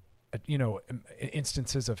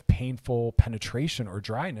instances of painful penetration or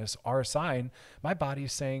dryness are a sign my body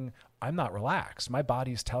is saying, I'm not relaxed. My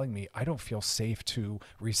body is telling me I don't feel safe to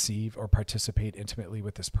receive or participate intimately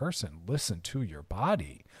with this person. Listen to your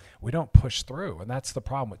body. We don't push through. And that's the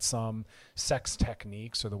problem with some sex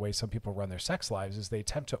techniques or the way some people run their sex lives is they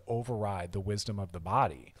attempt to override the wisdom of the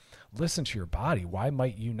body. Listen to your body. Why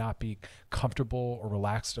might you not be comfortable or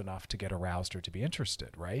relaxed enough to get aroused or to be interested,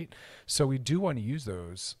 right? So we do want to use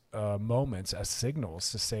those moments as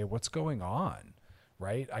signals to say what's going on.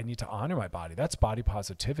 Right? I need to honor my body. That's body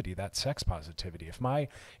positivity. That's sex positivity. If my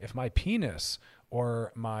penis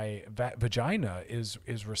or my vagina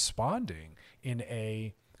is responding in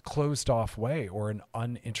a closed off way or an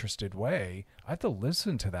uninterested way, I have to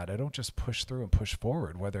listen to that. I don't just push through and push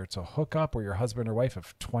forward, whether it's a hookup or your husband or wife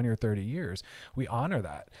of 20 or 30 years, we honor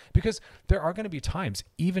that because there are going to be times,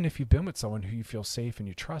 even if you've been with someone who you feel safe and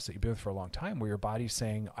you trust that you've been with for a long time, where your body's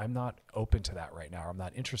saying, I'm not open to that right now. I'm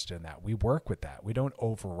not interested in that. We work with that. We don't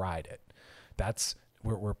override it.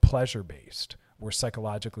 We're pleasure-based. We're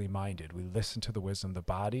psychologically minded. We listen to the wisdom of the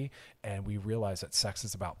body and we realize that sex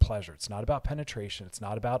is about pleasure. It's not about penetration. It's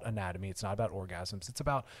not about anatomy. It's not about orgasms. It's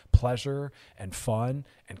about pleasure and fun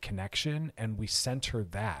and connection. And we center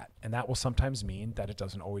that. And that will sometimes mean that it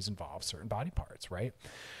doesn't always involve certain body parts, right?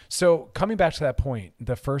 So coming back to that point,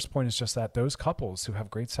 the first point is just that those couples who have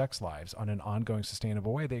great sex lives on an ongoing,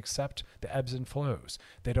 sustainable way, they accept the ebbs and flows.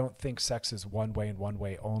 They don't think sex is one way and one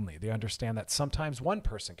way only. They understand that sometimes one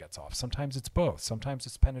person gets off. Sometimes it's both. Sometimes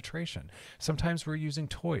it's penetration. Sometimes we're using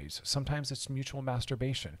toys. Sometimes it's mutual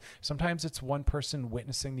masturbation. Sometimes it's one person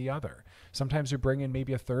witnessing the other. Sometimes we bring in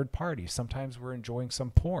maybe a third party. Sometimes we're enjoying some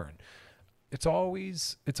porn. It's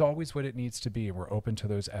always what it needs to be. And we're open to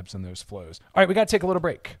those ebbs and those flows. All right, we got to take a little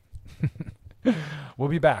break. We'll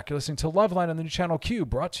be back. You're listening to Loveline on the new channel Q,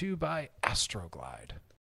 brought to you by Astroglide.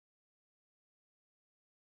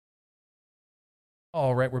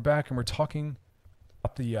 All right, we're back and we're talking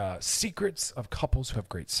about the secrets of couples who have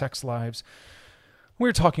great sex lives. We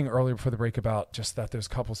were talking earlier before the break about just that those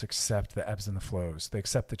couples accept the ebbs and the flows. They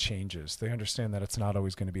accept the changes. They understand that it's not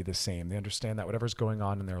always going to be the same. They understand that whatever's going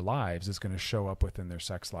on in their lives is going to show up within their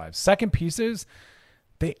sex lives. Second piece is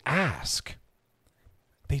they ask.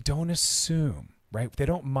 They don't assume, right? They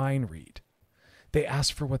don't mind read. They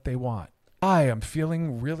ask for what they want. Hi, I'm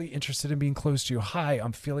feeling really interested in being close to you. Hi,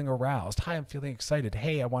 I'm feeling aroused. Hi, I'm feeling excited.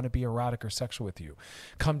 Hey, I want to be erotic or sexual with you.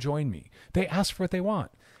 Come join me. They ask for what they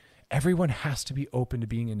want. Everyone has to be open to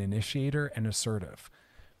being an initiator and assertive.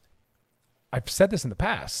 I've said this in the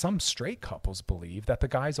past. Some straight couples believe that the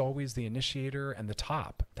guy's always the initiator and the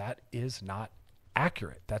top. That is not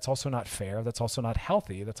accurate. That's also not fair. That's also not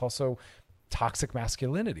healthy. That's also toxic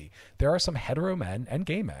masculinity. There are some hetero men and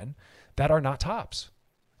gay men that are not tops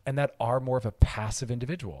and that are more of a passive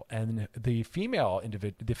individual. And the female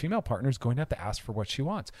partner is going to have to ask for what she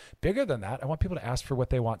wants. Bigger than that, I want people to ask for what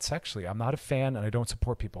they want sexually. I'm not a fan, and I don't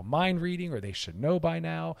support people mind reading, or they should know by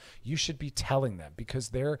now. You should be telling them, because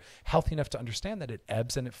they're healthy enough to understand that it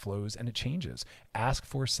ebbs and it flows and it changes. Ask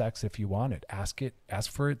for sex if you want it. Ask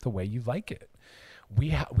for it the way you like it.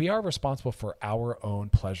 We are responsible for our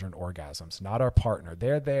own pleasure and orgasms, not our partner.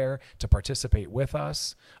 They're there to participate with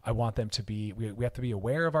us. I want them to be, we have to be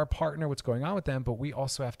aware of our partner, what's going on with them, but we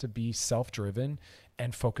also have to be self-driven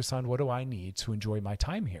and focus on what do I need to enjoy my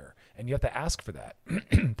time here. And you have to ask for that.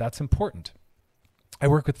 That's important. I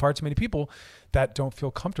work with far too many people that don't feel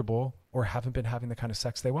comfortable or haven't been having the kind of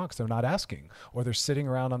sex they want because they're not asking, or they're sitting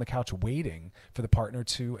around on the couch waiting for the partner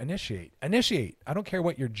to initiate. Initiate. I don't care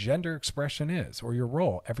what your gender expression is or your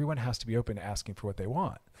role. Everyone has to be open to asking for what they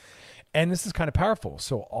want. And this is kind of powerful.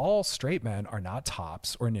 So all straight men are not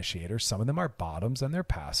tops or initiators. Some of them are bottoms and they're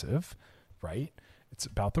passive, right? It's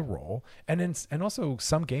about the role. And also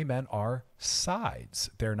some gay men are sides.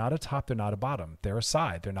 They're not a top. They're not a bottom. They're a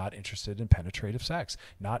side. They're not interested in penetrative sex.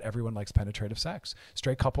 Not everyone likes penetrative sex.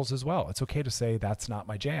 Straight couples as well. It's okay to say that's not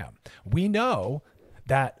my jam. We know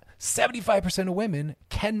that 75% of women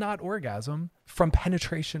cannot orgasm from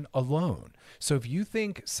penetration alone. So if you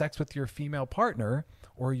think sex with your female partner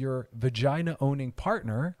or your vagina owning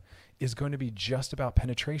partner is going to be just about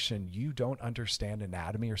penetration, you don't understand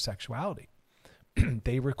anatomy or sexuality.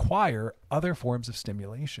 They require other forms of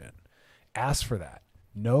stimulation. Ask for that.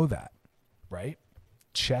 Know that, right?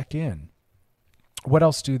 Check in. What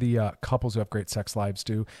else do the couples who have great sex lives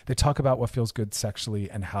do? They talk about what feels good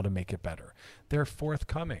sexually and how to make it better. They're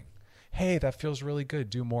forthcoming. Hey, that feels really good.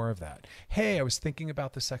 Do more of that. Hey, I was thinking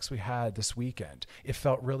about the sex we had this weekend. It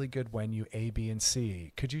felt really good when you A, B, and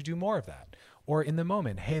C. Could you do more of that? Or in the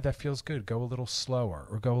moment, hey, that feels good. Go a little slower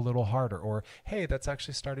or go a little harder. Or, hey, that's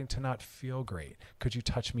actually starting to not feel great. Could you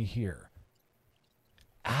touch me here?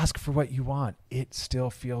 Ask for what you want. It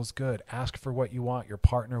still feels good. Ask for what you want. Your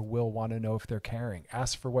partner will want to know if they're caring.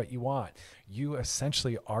 Ask for what you want. You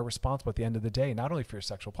essentially are responsible at the end of the day, not only for your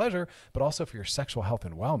sexual pleasure, but also for your sexual health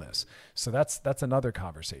and wellness. So that's another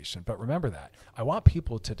conversation. But remember that. I want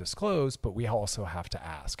people to disclose, but we also have to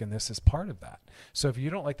ask. And this is part of that. So if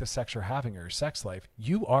you don't like the sex you're having or your sex life,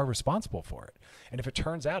 you are responsible for it. And if it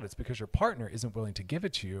turns out it's because your partner isn't willing to give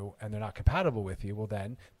it to you and they're not compatible with you, well,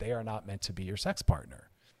 then they are not meant to be your sex partner.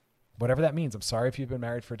 Whatever that means. I'm sorry if you've been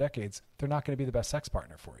married for decades, they're not going to be the best sex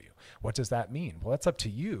partner for you. What does that mean? Well, that's up to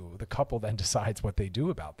you. The couple then decides what they do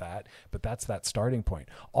about that, but that's that starting point.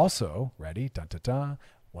 Also, ready? Dun, dun, dun.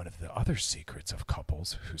 One of the other secrets of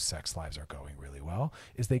couples whose sex lives are going really well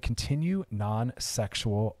is they continue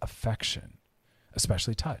non-sexual affection,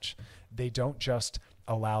 especially touch. They don't just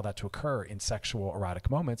allow that to occur in sexual erotic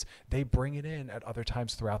moments. They bring it in at other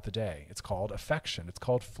times throughout the day. It's called affection. It's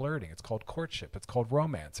called flirting. It's called courtship. It's called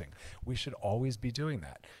romancing. We should always be doing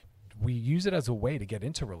that. We use it as a way to get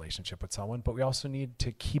into a relationship with someone, but we also need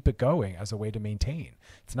to keep it going as a way to maintain.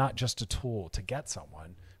 It's not just a tool to get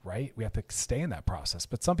someone, right? We have to stay in that process.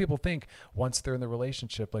 But some people think once they're in the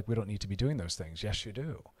relationship, like we don't need to be doing those things. Yes, you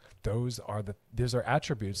do. Those are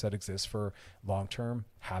attributes that exist for long-term,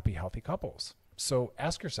 happy, healthy couples. So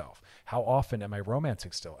ask yourself, how often am I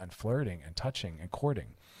romancing still and flirting and touching and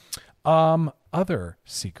courting? Other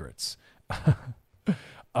secrets. Wait,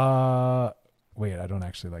 I don't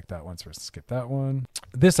actually like that one, so let's skip that one.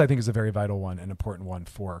 This, I think, is a very vital one, an important one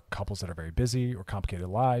for couples that are very busy or complicated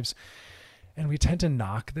lives. And we tend to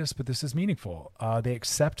knock this, but this is meaningful. They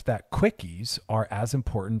accept that quickies are as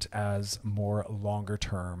important as more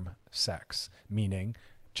longer-term sex, meaning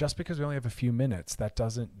just because we only have a few minutes, that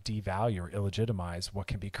doesn't devalue or illegitimize what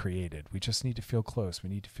can be created. We just need to feel close. We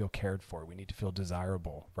need to feel cared for. We need to feel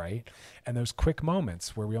desirable, right? And those quick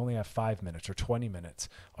moments where we only have 5 minutes or 20 minutes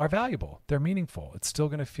are valuable. They're meaningful. It's still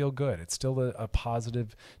going to feel good. It's still a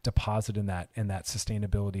positive deposit in that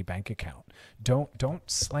sustainability bank account. Don't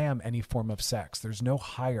slam any form of sex. There's no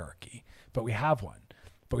hierarchy, but we have one.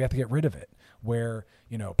 But we have to get rid of it, where,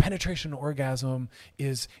 penetration orgasm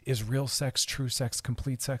is real sex, true sex,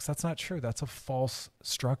 complete sex. That's not true. That's a false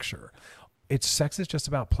structure. Sex is just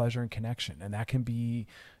about pleasure and connection. And that can be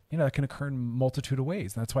that can occur in a multitude of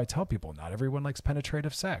ways. And that's why I tell people not everyone likes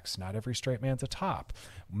penetrative sex. Not every straight man's a top.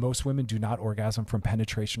 Most women do not orgasm from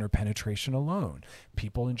penetration or penetration alone.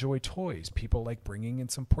 People enjoy toys. People like bringing in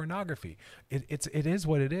some pornography. It is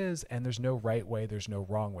what it is. And there's no right way. There's no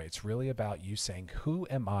wrong way. It's really about you saying, who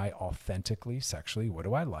am I authentically, sexually? What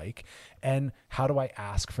do I like? And how do I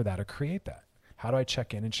ask for that or create that? How do I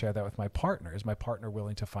check in and share that with my partner? Is my partner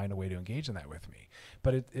willing to find a way to engage in that with me?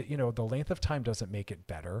 But the length of time doesn't make it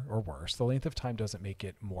better or worse. The length of time doesn't make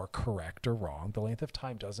it more correct or wrong. The length of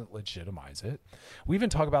time doesn't legitimize it. We even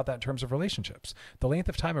talk about that in terms of relationships. The length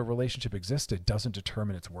of time a relationship existed doesn't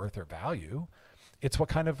determine its worth or value. It's what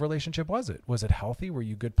kind of relationship was it? Was it healthy? Were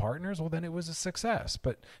you good partners? Well, then it was a success.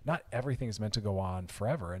 But not everything is meant to go on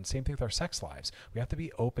forever. And same thing with our sex lives. We have to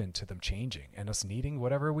be open to them changing and us needing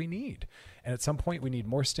whatever we need. And at some point, we need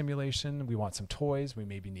more stimulation. We want some toys. We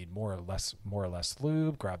maybe need more or less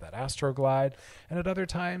lube. Grab that Astroglide. And at other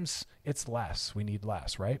times, it's less. We need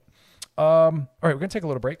less, right? All right, we're going to take a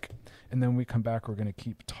little break. And then when we come back, we're going to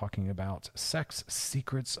keep talking about sex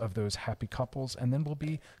secrets of those happy couples. And then we'll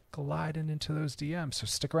be gliding into those DMs. So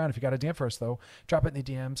stick around. If you got a DM for us, though, drop it in the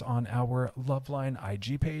DMs on our Loveline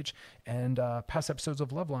IG page. And past episodes of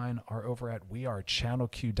Loveline are over at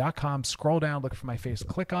wearechannelq.com. Scroll down, look for my face,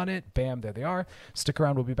 click on it. Bam, there they are. Stick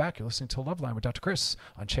around. We'll be back. You're listening to Loveline with Dr. Chris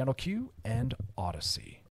on Channel Q and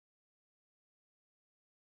Odyssey.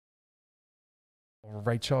 All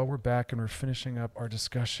right, y'all, we're back and we're finishing up our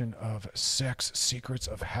discussion of sex secrets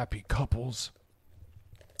of happy couples.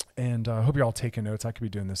 And I hope you're all taking notes. I could be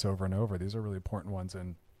doing this over and over. These are really important ones.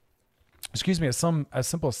 And excuse me, as simple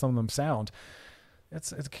as some of them sound,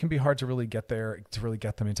 it can be hard to really get there, to really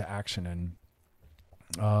get them into action.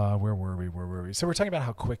 And where were we? So we're talking about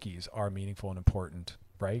how quickies are meaningful and important,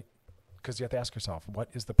 right? Because you have to ask yourself, what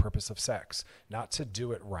is the purpose of sex? Not to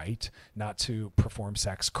do it right, not to perform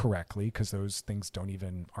sex correctly, because those things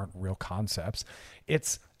aren't real concepts.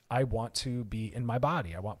 It's, I want to be in my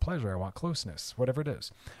body. I want pleasure. I want closeness, whatever it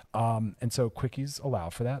is. And so quickies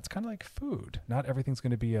allow for that. It's kind of like food. Not everything's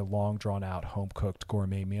going to be a long, drawn out, home cooked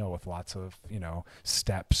gourmet meal with lots of,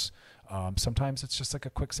 steps. Sometimes it's just like a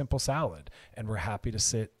quick, simple salad, and we're happy to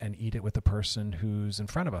sit and eat it with the person who's in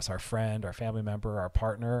front of us, our friend, our family member, our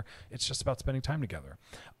partner. It's just about spending time together.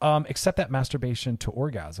 Except that masturbation to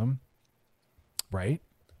orgasm, right?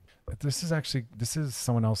 This is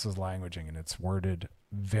someone else's languaging, and it's worded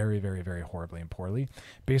very, very, very horribly and poorly.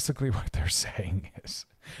 Basically, what they're saying is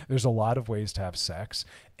there's a lot of ways to have sex,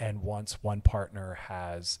 and once one partner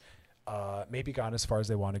has maybe gone as far as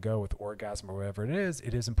they want to go with orgasm or whatever it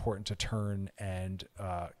is important to turn and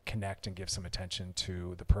connect and give some attention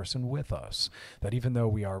to the person with us. That even though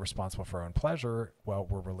we are responsible for our own pleasure, well,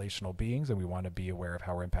 we're relational beings and we want to be aware of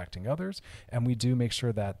how we're impacting others. And we do make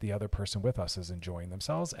sure that the other person with us is enjoying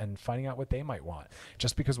themselves and finding out what they might want.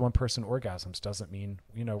 Just because one person orgasms doesn't mean,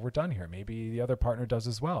 we're done here. Maybe the other partner does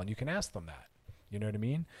as well. And you can ask them that. You know what I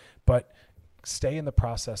mean? But stay in the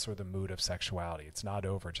process or the mood of sexuality. It's not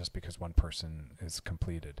over just because one person is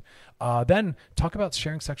completed. Then talk about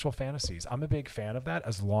sharing sexual fantasies. I'm a big fan of that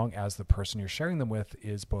as long as the person you're sharing them with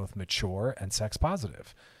is both mature and sex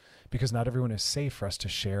positive. Because not everyone is safe for us to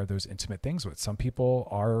share those intimate things with. Some people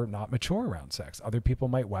are not mature around sex. Other people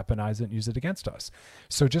might weaponize it and use it against us.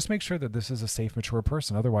 So just make sure that this is a safe, mature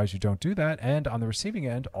person. Otherwise, you don't do that. And on the receiving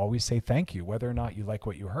end, always say thank you. Whether or not you like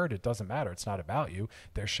what you heard, it doesn't matter. It's not about you.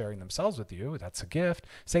 They're sharing themselves with you. That's a gift.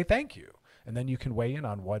 Say thank you. And then you can weigh in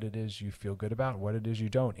on what it is you feel good about, what it is you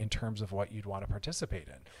don't, in terms of what you'd want to participate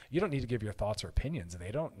in. You don't need to give your thoughts or opinions. They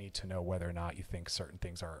don't need to know whether or not you think certain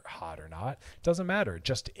things are hot or not. It doesn't matter. It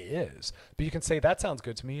just is. But you can say, that sounds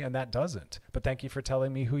good to me, and that doesn't. But thank you for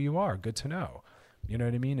telling me who you are. Good to know. You know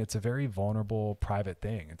what I mean? It's a very vulnerable, private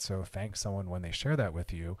thing. And so thank someone when they share that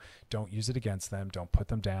with you. Don't use it against them. Don't put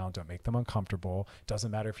them down. Don't make them uncomfortable. It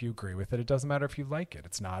doesn't matter if you agree with it. It doesn't matter if you like it.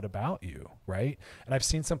 It's not about you, right? And I've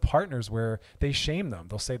seen some partners where they shame them.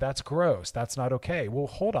 They'll say, that's gross. That's not okay. Well,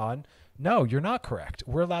 hold on. No, you're not correct.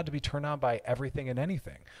 We're allowed to be turned on by everything and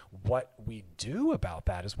anything. What we do about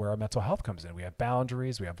that is where our mental health comes in. We have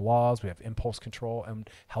boundaries, we have laws, we have impulse control, and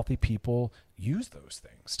healthy people use those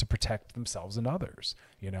things to protect themselves and others,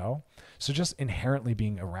 So just inherently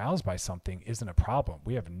being aroused by something isn't a problem.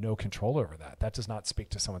 We have no control over that. That does not speak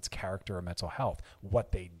to someone's character or mental health.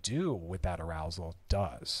 What they do with that arousal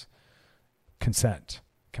does. Consent,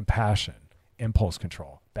 compassion, impulse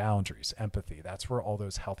control, boundaries, empathy. That's where all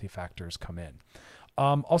those healthy factors come in.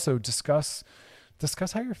 Also, discuss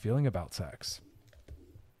how you're feeling about sex.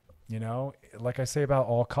 You know, like I say about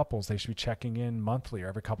all couples, they should be checking in monthly or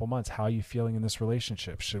every couple months. How are you feeling in this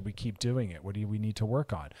relationship? Should we keep doing it? What do we need to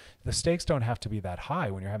work on? The stakes don't have to be that high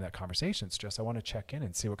when you're having that conversation. It's just, I want to check in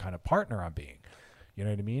and see what kind of partner I'm being. You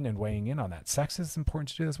know what I mean? And weighing in on that. Sex is important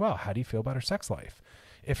to do as well. How do you feel about our sex life?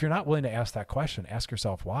 If you're not willing to ask that question, ask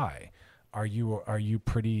yourself why. Are you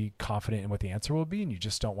pretty confident in what the answer will be and you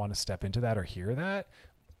just don't want to step into that or hear that?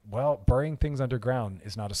 Well, burying things underground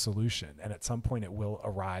is not a solution. And at some point it will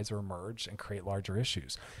arise or emerge and create larger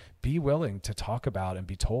issues. Be willing to talk about and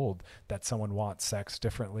be told that someone wants sex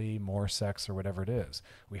differently, more sex, or whatever it is.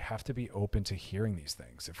 We have to be open to hearing these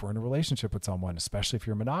things. If we're in a relationship with someone, especially if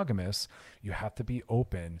you're monogamous, you have to be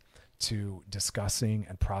open to discussing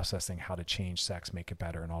and processing how to change sex, make it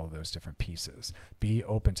better, and all of those different pieces. Be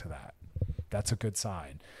open to that. That's a good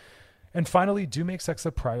sign. And finally, do make sex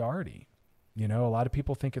a priority. You know, a lot of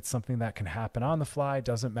people think it's something that can happen on the fly,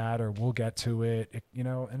 doesn't matter, we'll get to it, you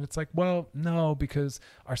know, and it's like, well, no, because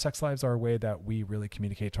our sex lives are a way that we really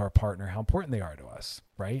communicate to our partner how important they are to us,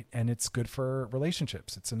 right? And it's good for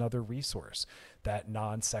relationships. It's another resource that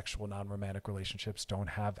non-sexual, non-romantic relationships don't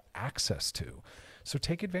have access to. So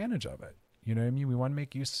take advantage of it. You know what I mean? We want to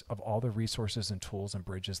make use of all the resources and tools and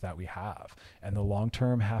bridges that we have. And the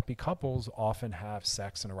long-term happy couples often have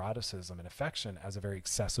sex and eroticism and affection as a very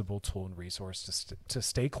accessible tool and resource to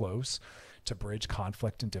stay close, to bridge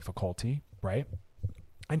conflict and difficulty, right?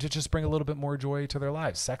 And to just bring a little bit more joy to their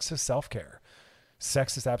lives. Sex is self-care.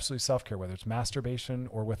 Sex is absolutely self-care, whether it's masturbation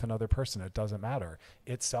or with another person, it doesn't matter.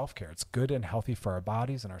 It's self-care. It's good and healthy for our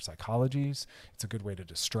bodies and our psychologies. It's a good way to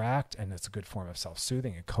distract, and it's a good form of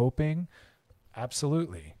self-soothing and coping.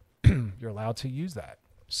 Absolutely. You're allowed to use that.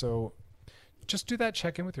 So just do that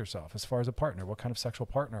check in with yourself as far as a partner. What kind of sexual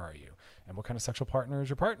partner are you? And what kind of sexual partner is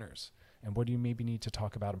your partner's? And what do you maybe need to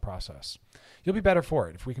talk about and process? You'll be better for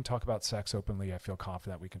it. If we can talk about sex openly, I feel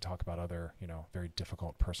confident we can talk about other, you know, very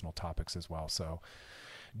difficult personal topics as well. So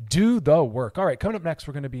do the work. All right, coming up next,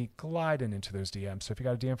 we're going to be gliding into those DMs. So if you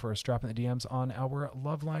got a DM for us, drop in the DMs on our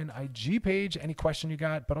Loveline IG page. Any question you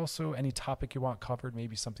got, but also any topic you want covered,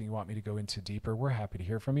 maybe something you want me to go into deeper. We're happy to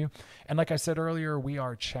hear from you. And like I said earlier, we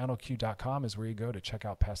are channelq.com is where you go to check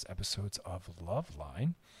out past episodes of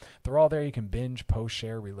Loveline. They're all there. You can binge, post,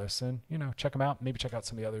 share, re-listen. You know, check them out. Maybe check out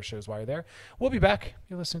some of the other shows while you're there. We'll be back.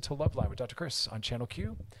 You're listening to Loveline with Dr. Chris on Channel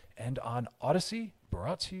Q and on Odyssey,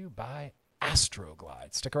 brought to you by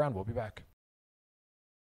Astroglide. Stick around. We'll be back.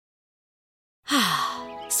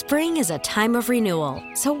 Spring is a time of renewal,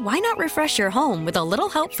 so why not refresh your home with a little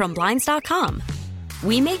help from Blinds.com?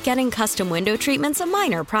 We make getting custom window treatments a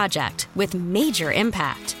minor project with major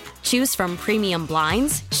impact. Choose from premium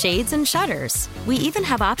blinds, shades, and shutters. We even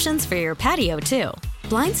have options for your patio, too.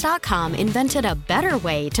 Blinds.com invented a better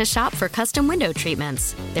way to shop for custom window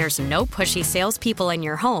treatments. There's no pushy salespeople in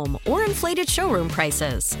your home or inflated showroom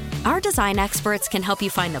prices. Our design experts can help you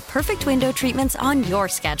find the perfect window treatments on your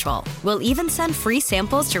schedule. We'll even send free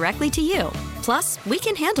samples directly to you. Plus, we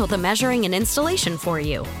can handle the measuring and installation for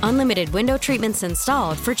you. Unlimited window treatments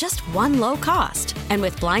installed for just one low cost. And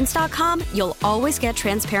with Blinds.com, you'll always get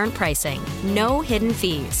transparent pricing. No hidden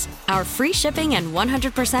fees. Our free shipping and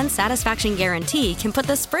 100% satisfaction guarantee can put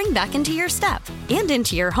the spring back into your step and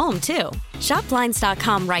into your home, too. Shop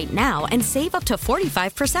Blinds.com right now and save up to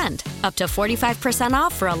 45%. Up to 45%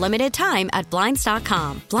 off for a limited time at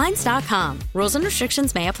Blinds.com. Blinds.com. Rules and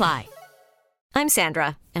restrictions may apply. I'm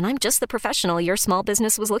Sandra, and I'm just the professional your small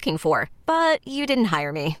business was looking for. But you didn't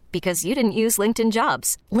hire me because you didn't use LinkedIn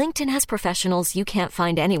Jobs. LinkedIn has professionals you can't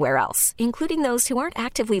find anywhere else, including those who aren't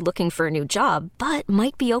actively looking for a new job, but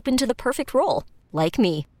might be open to the perfect role, like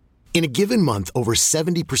me. In a given month, over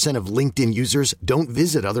 70% of LinkedIn users don't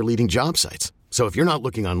visit other leading job sites. So if you're not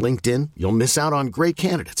looking on LinkedIn, you'll miss out on great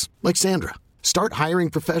candidates like Sandra. Start hiring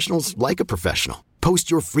professionals like a professional.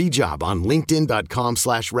 Post your free job on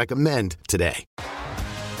linkedin.com/recommend today.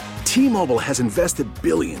 T-Mobile has invested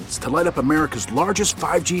billions to light up America's largest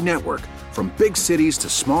 5G network, from big cities to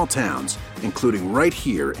small towns, including right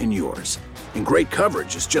here in yours. And great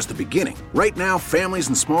coverage is just the beginning. Right now, families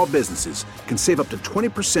and small businesses can save up to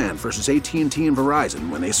 20% versus AT&T and Verizon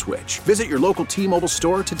when they switch. Visit your local T-Mobile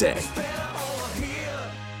store today.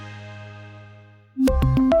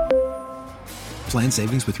 Plan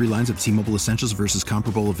savings with 3 lines of T-Mobile Essentials versus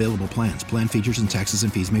comparable available plans. Plan features and taxes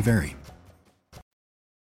and fees may vary.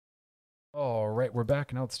 All right, we're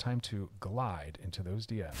back. Now it's time to glide into those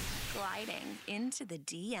DMs. Gliding into the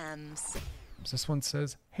DMs. This one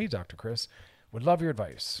says, "Hey, Dr. Chris, would love your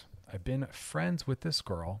advice. I've been friends with this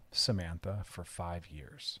girl, Samantha, for 5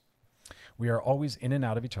 years. We are always in and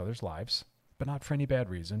out of each other's lives, but not for any bad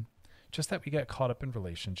reason. just that we get caught up in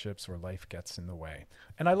relationships where life gets in the way.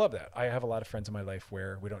 And I love that. I have a lot of friends in my life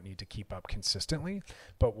where we don't need to keep up consistently,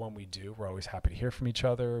 but when we do, we're always happy to hear from each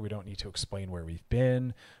other. We don't need to explain where we've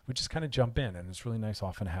been. We just kind of jump in, and it's really nice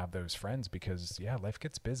often to have those friends because, yeah, life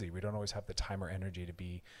gets busy. We don't always have the time or energy to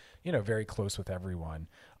be, very close with everyone.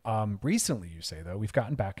 Recently, you say, though, we've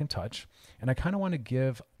gotten back in touch, and I kind of want to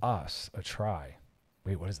give us a try.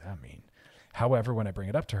 Wait, what does that mean? However, when I bring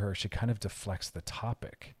it up to her, she kind of deflects the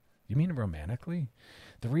topic. You mean romantically?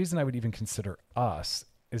 The reason I would even consider us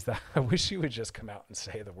is that I wish she would just come out and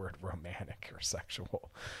say the word romantic or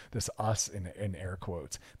sexual. This us in air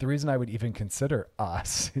quotes. The reason I would even consider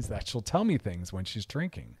us is that she'll tell me things when she's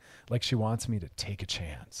drinking, like she wants me to take a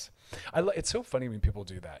chance. It's so funny when people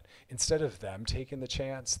do that. Instead of them taking the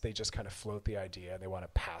chance, they just kind of float the idea. They want to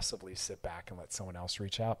passively sit back and let someone else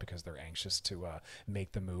reach out because they're anxious to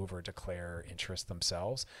make the move or declare interest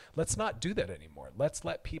themselves. Let's not do that anymore. Let's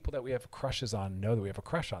let people that we have crushes on know that we have a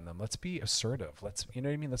crush on them. Let's be assertive. Let's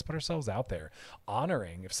put ourselves out there.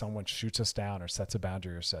 Honoring if someone shoots us down or sets a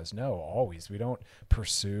boundary or says no, always. We don't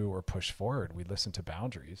pursue or push forward. We listen to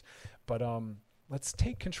boundaries. But let's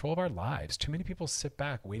take control of our lives. Too many people sit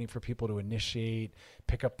back waiting for people to initiate,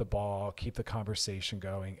 pick up the ball, keep the conversation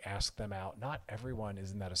going, ask them out. Not everyone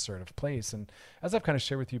is in that assertive place. And as I've kind of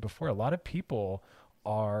shared with you before, a lot of people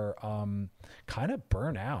are kind of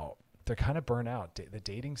burnt out. They're kind of burnt out. The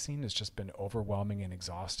dating scene has just been overwhelming and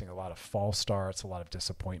exhausting. A lot of false starts, a lot of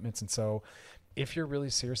disappointments. And so if you're really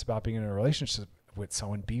serious about being in a relationship with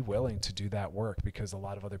someone, be willing to do that work because a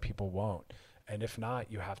lot of other people won't. And if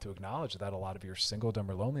not, you have to acknowledge that a lot of your singledom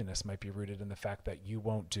or loneliness might be rooted in the fact that you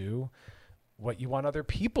won't do what you want other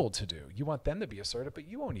people to do. You want them to be assertive, but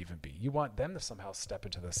you won't even be. You want them to somehow step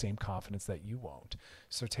into the same confidence that you won't.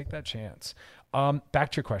 So take that chance.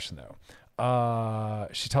 Back to your question, though.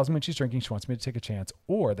 She tells me when she's drinking, she wants me to take a chance,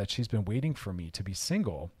 or that she's been waiting for me to be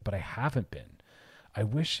single, but I haven't been. I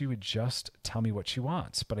wish she would just tell me what she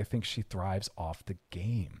wants, but I think she thrives off the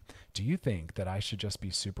game. Do you think that I should just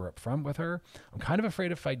be super upfront with her? I'm kind of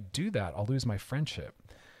afraid if I do that, I'll lose my friendship.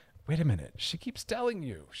 Wait a minute. She keeps telling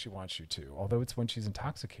you she wants you to, although it's when she's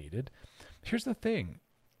intoxicated. Here's the thing.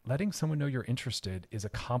 Letting someone know you're interested is a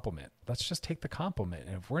compliment. Let's just take the compliment.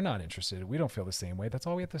 And if we're not interested, we don't feel the same way. That's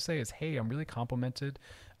all we have to say is, hey, I'm really complimented.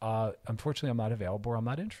 Unfortunately, I'm not available or I'm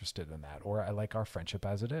not interested in that. Or I like our friendship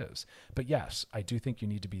as it is. But yes, I do think you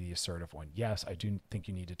need to be the assertive one. Yes, I do think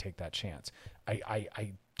you need to take that chance.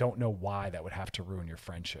 I don't know why that would have to ruin your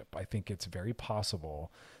friendship. I think it's very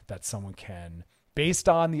possible that someone can, based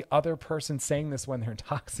on the other person saying this when they're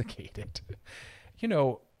intoxicated,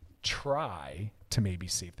 try to maybe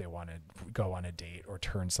see if they want to go on a date or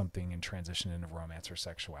turn something and transition into romance or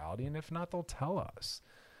sexuality. And if not, they'll tell us.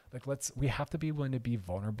 We have to be willing to be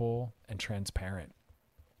vulnerable and transparent.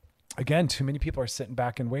 Again, too many people are sitting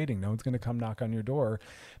back and waiting. No one's going to come knock on your door.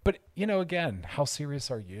 But, again, how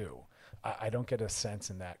serious are you? I don't get a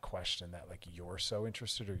sense in that question that you're so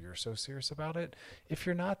interested or you're so serious about it. If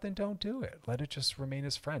you're not, then don't do it. Let it just remain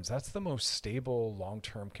as friends. That's the most stable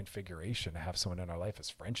long-term configuration to have someone in our life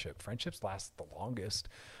as friendship. Friendships last the longest.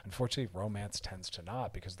 Unfortunately, romance tends to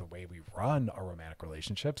not because the way we run our romantic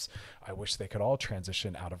relationships. I wish they could all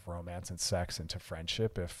transition out of romance and sex into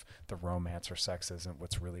friendship if the romance or sex isn't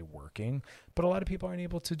what's really working. But a lot of people aren't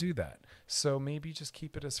able to do that. So maybe just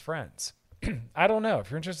keep it as friends. I don't know. If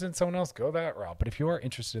you're interested in someone else, go that route. But if you are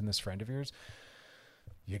interested in this friend of yours,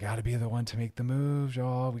 you got to be the one to make the moves,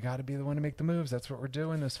 y'all. We got to be the one to make the moves. That's what we're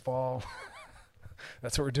doing this fall.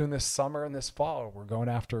 That's what we're doing this summer and this fall. We're going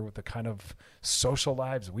after the kind of social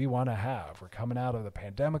lives we want to have. We're coming out of the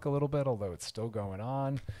pandemic a little bit, although it's still going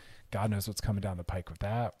on. God knows what's coming down the pike with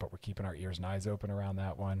that, but we're keeping our ears and eyes open around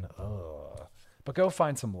that one. Ugh. But go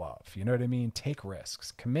find some love. You know what I mean? Take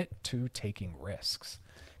risks. Commit to taking risks.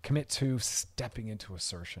 Commit to stepping into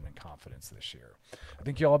assertion and confidence this year. I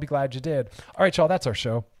think you'll all be glad you did. All right, y'all, that's our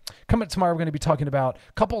show. Coming up tomorrow, we're going to be talking about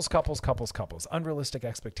couples, unrealistic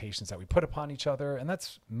expectations that we put upon each other. And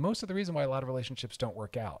that's most of the reason why a lot of relationships don't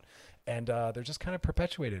work out. And they're just kind of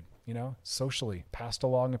perpetuated, socially, passed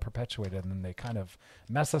along and perpetuated. And then they kind of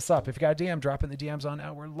mess us up. If you got a DM, drop in the DMs on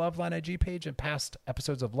our Loveline IG page, and past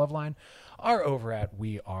episodes of Loveline are over at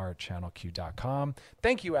wearechannelq.com.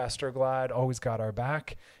 Thank you, Astroglide. Always got our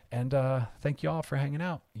back. And thank you all for hanging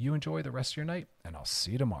out. You enjoy the rest of your night, and I'll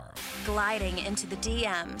see you tomorrow. Gliding into the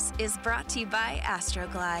DMs is brought to you by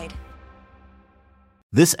Astroglide.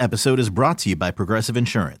 This episode is brought to you by Progressive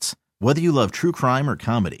Insurance. Whether you love true crime or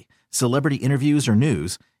comedy, celebrity interviews or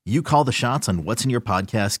news, you call the shots on what's in your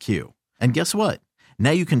podcast queue. And guess what?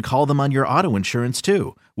 Now you can call them on your auto insurance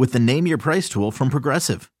too with the Name Your Price tool from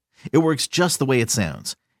Progressive. It works just the way it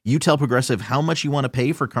sounds. You tell Progressive how much you want to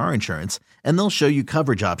pay for car insurance, and they'll show you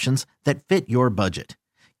coverage options that fit your budget.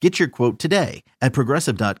 Get your quote today at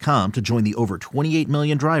Progressive.com to join the over 28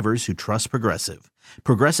 million drivers who trust Progressive.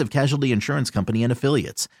 Progressive Casualty Insurance Company and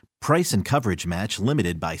Affiliates. Price and coverage match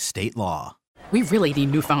limited by state law. We really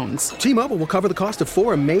need new phones. T-Mobile will cover the cost of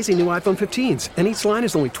 4 amazing new iPhone 15s, and each line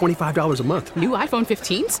is only $25 a month. New iPhone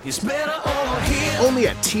 15s? It's better over here. Only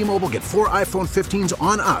at T-Mobile, get 4 iPhone 15s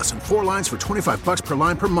on us and 4 lines for $25 per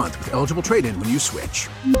line per month with eligible trade-in when you switch.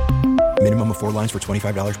 Minimum of 4 lines for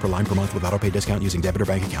 $25 per line per month with autopay discount using debit or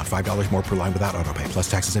bank account. $5 more per line without autopay, plus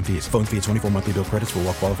taxes and fees. Phone fee at 24 monthly bill credits for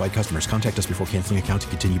well-qualified customers. Contact us before canceling account to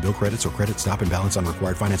continue bill credits or credit stop and balance on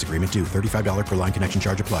required finance agreement due. $35 per line connection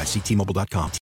charge applies. See T-Mobile.com.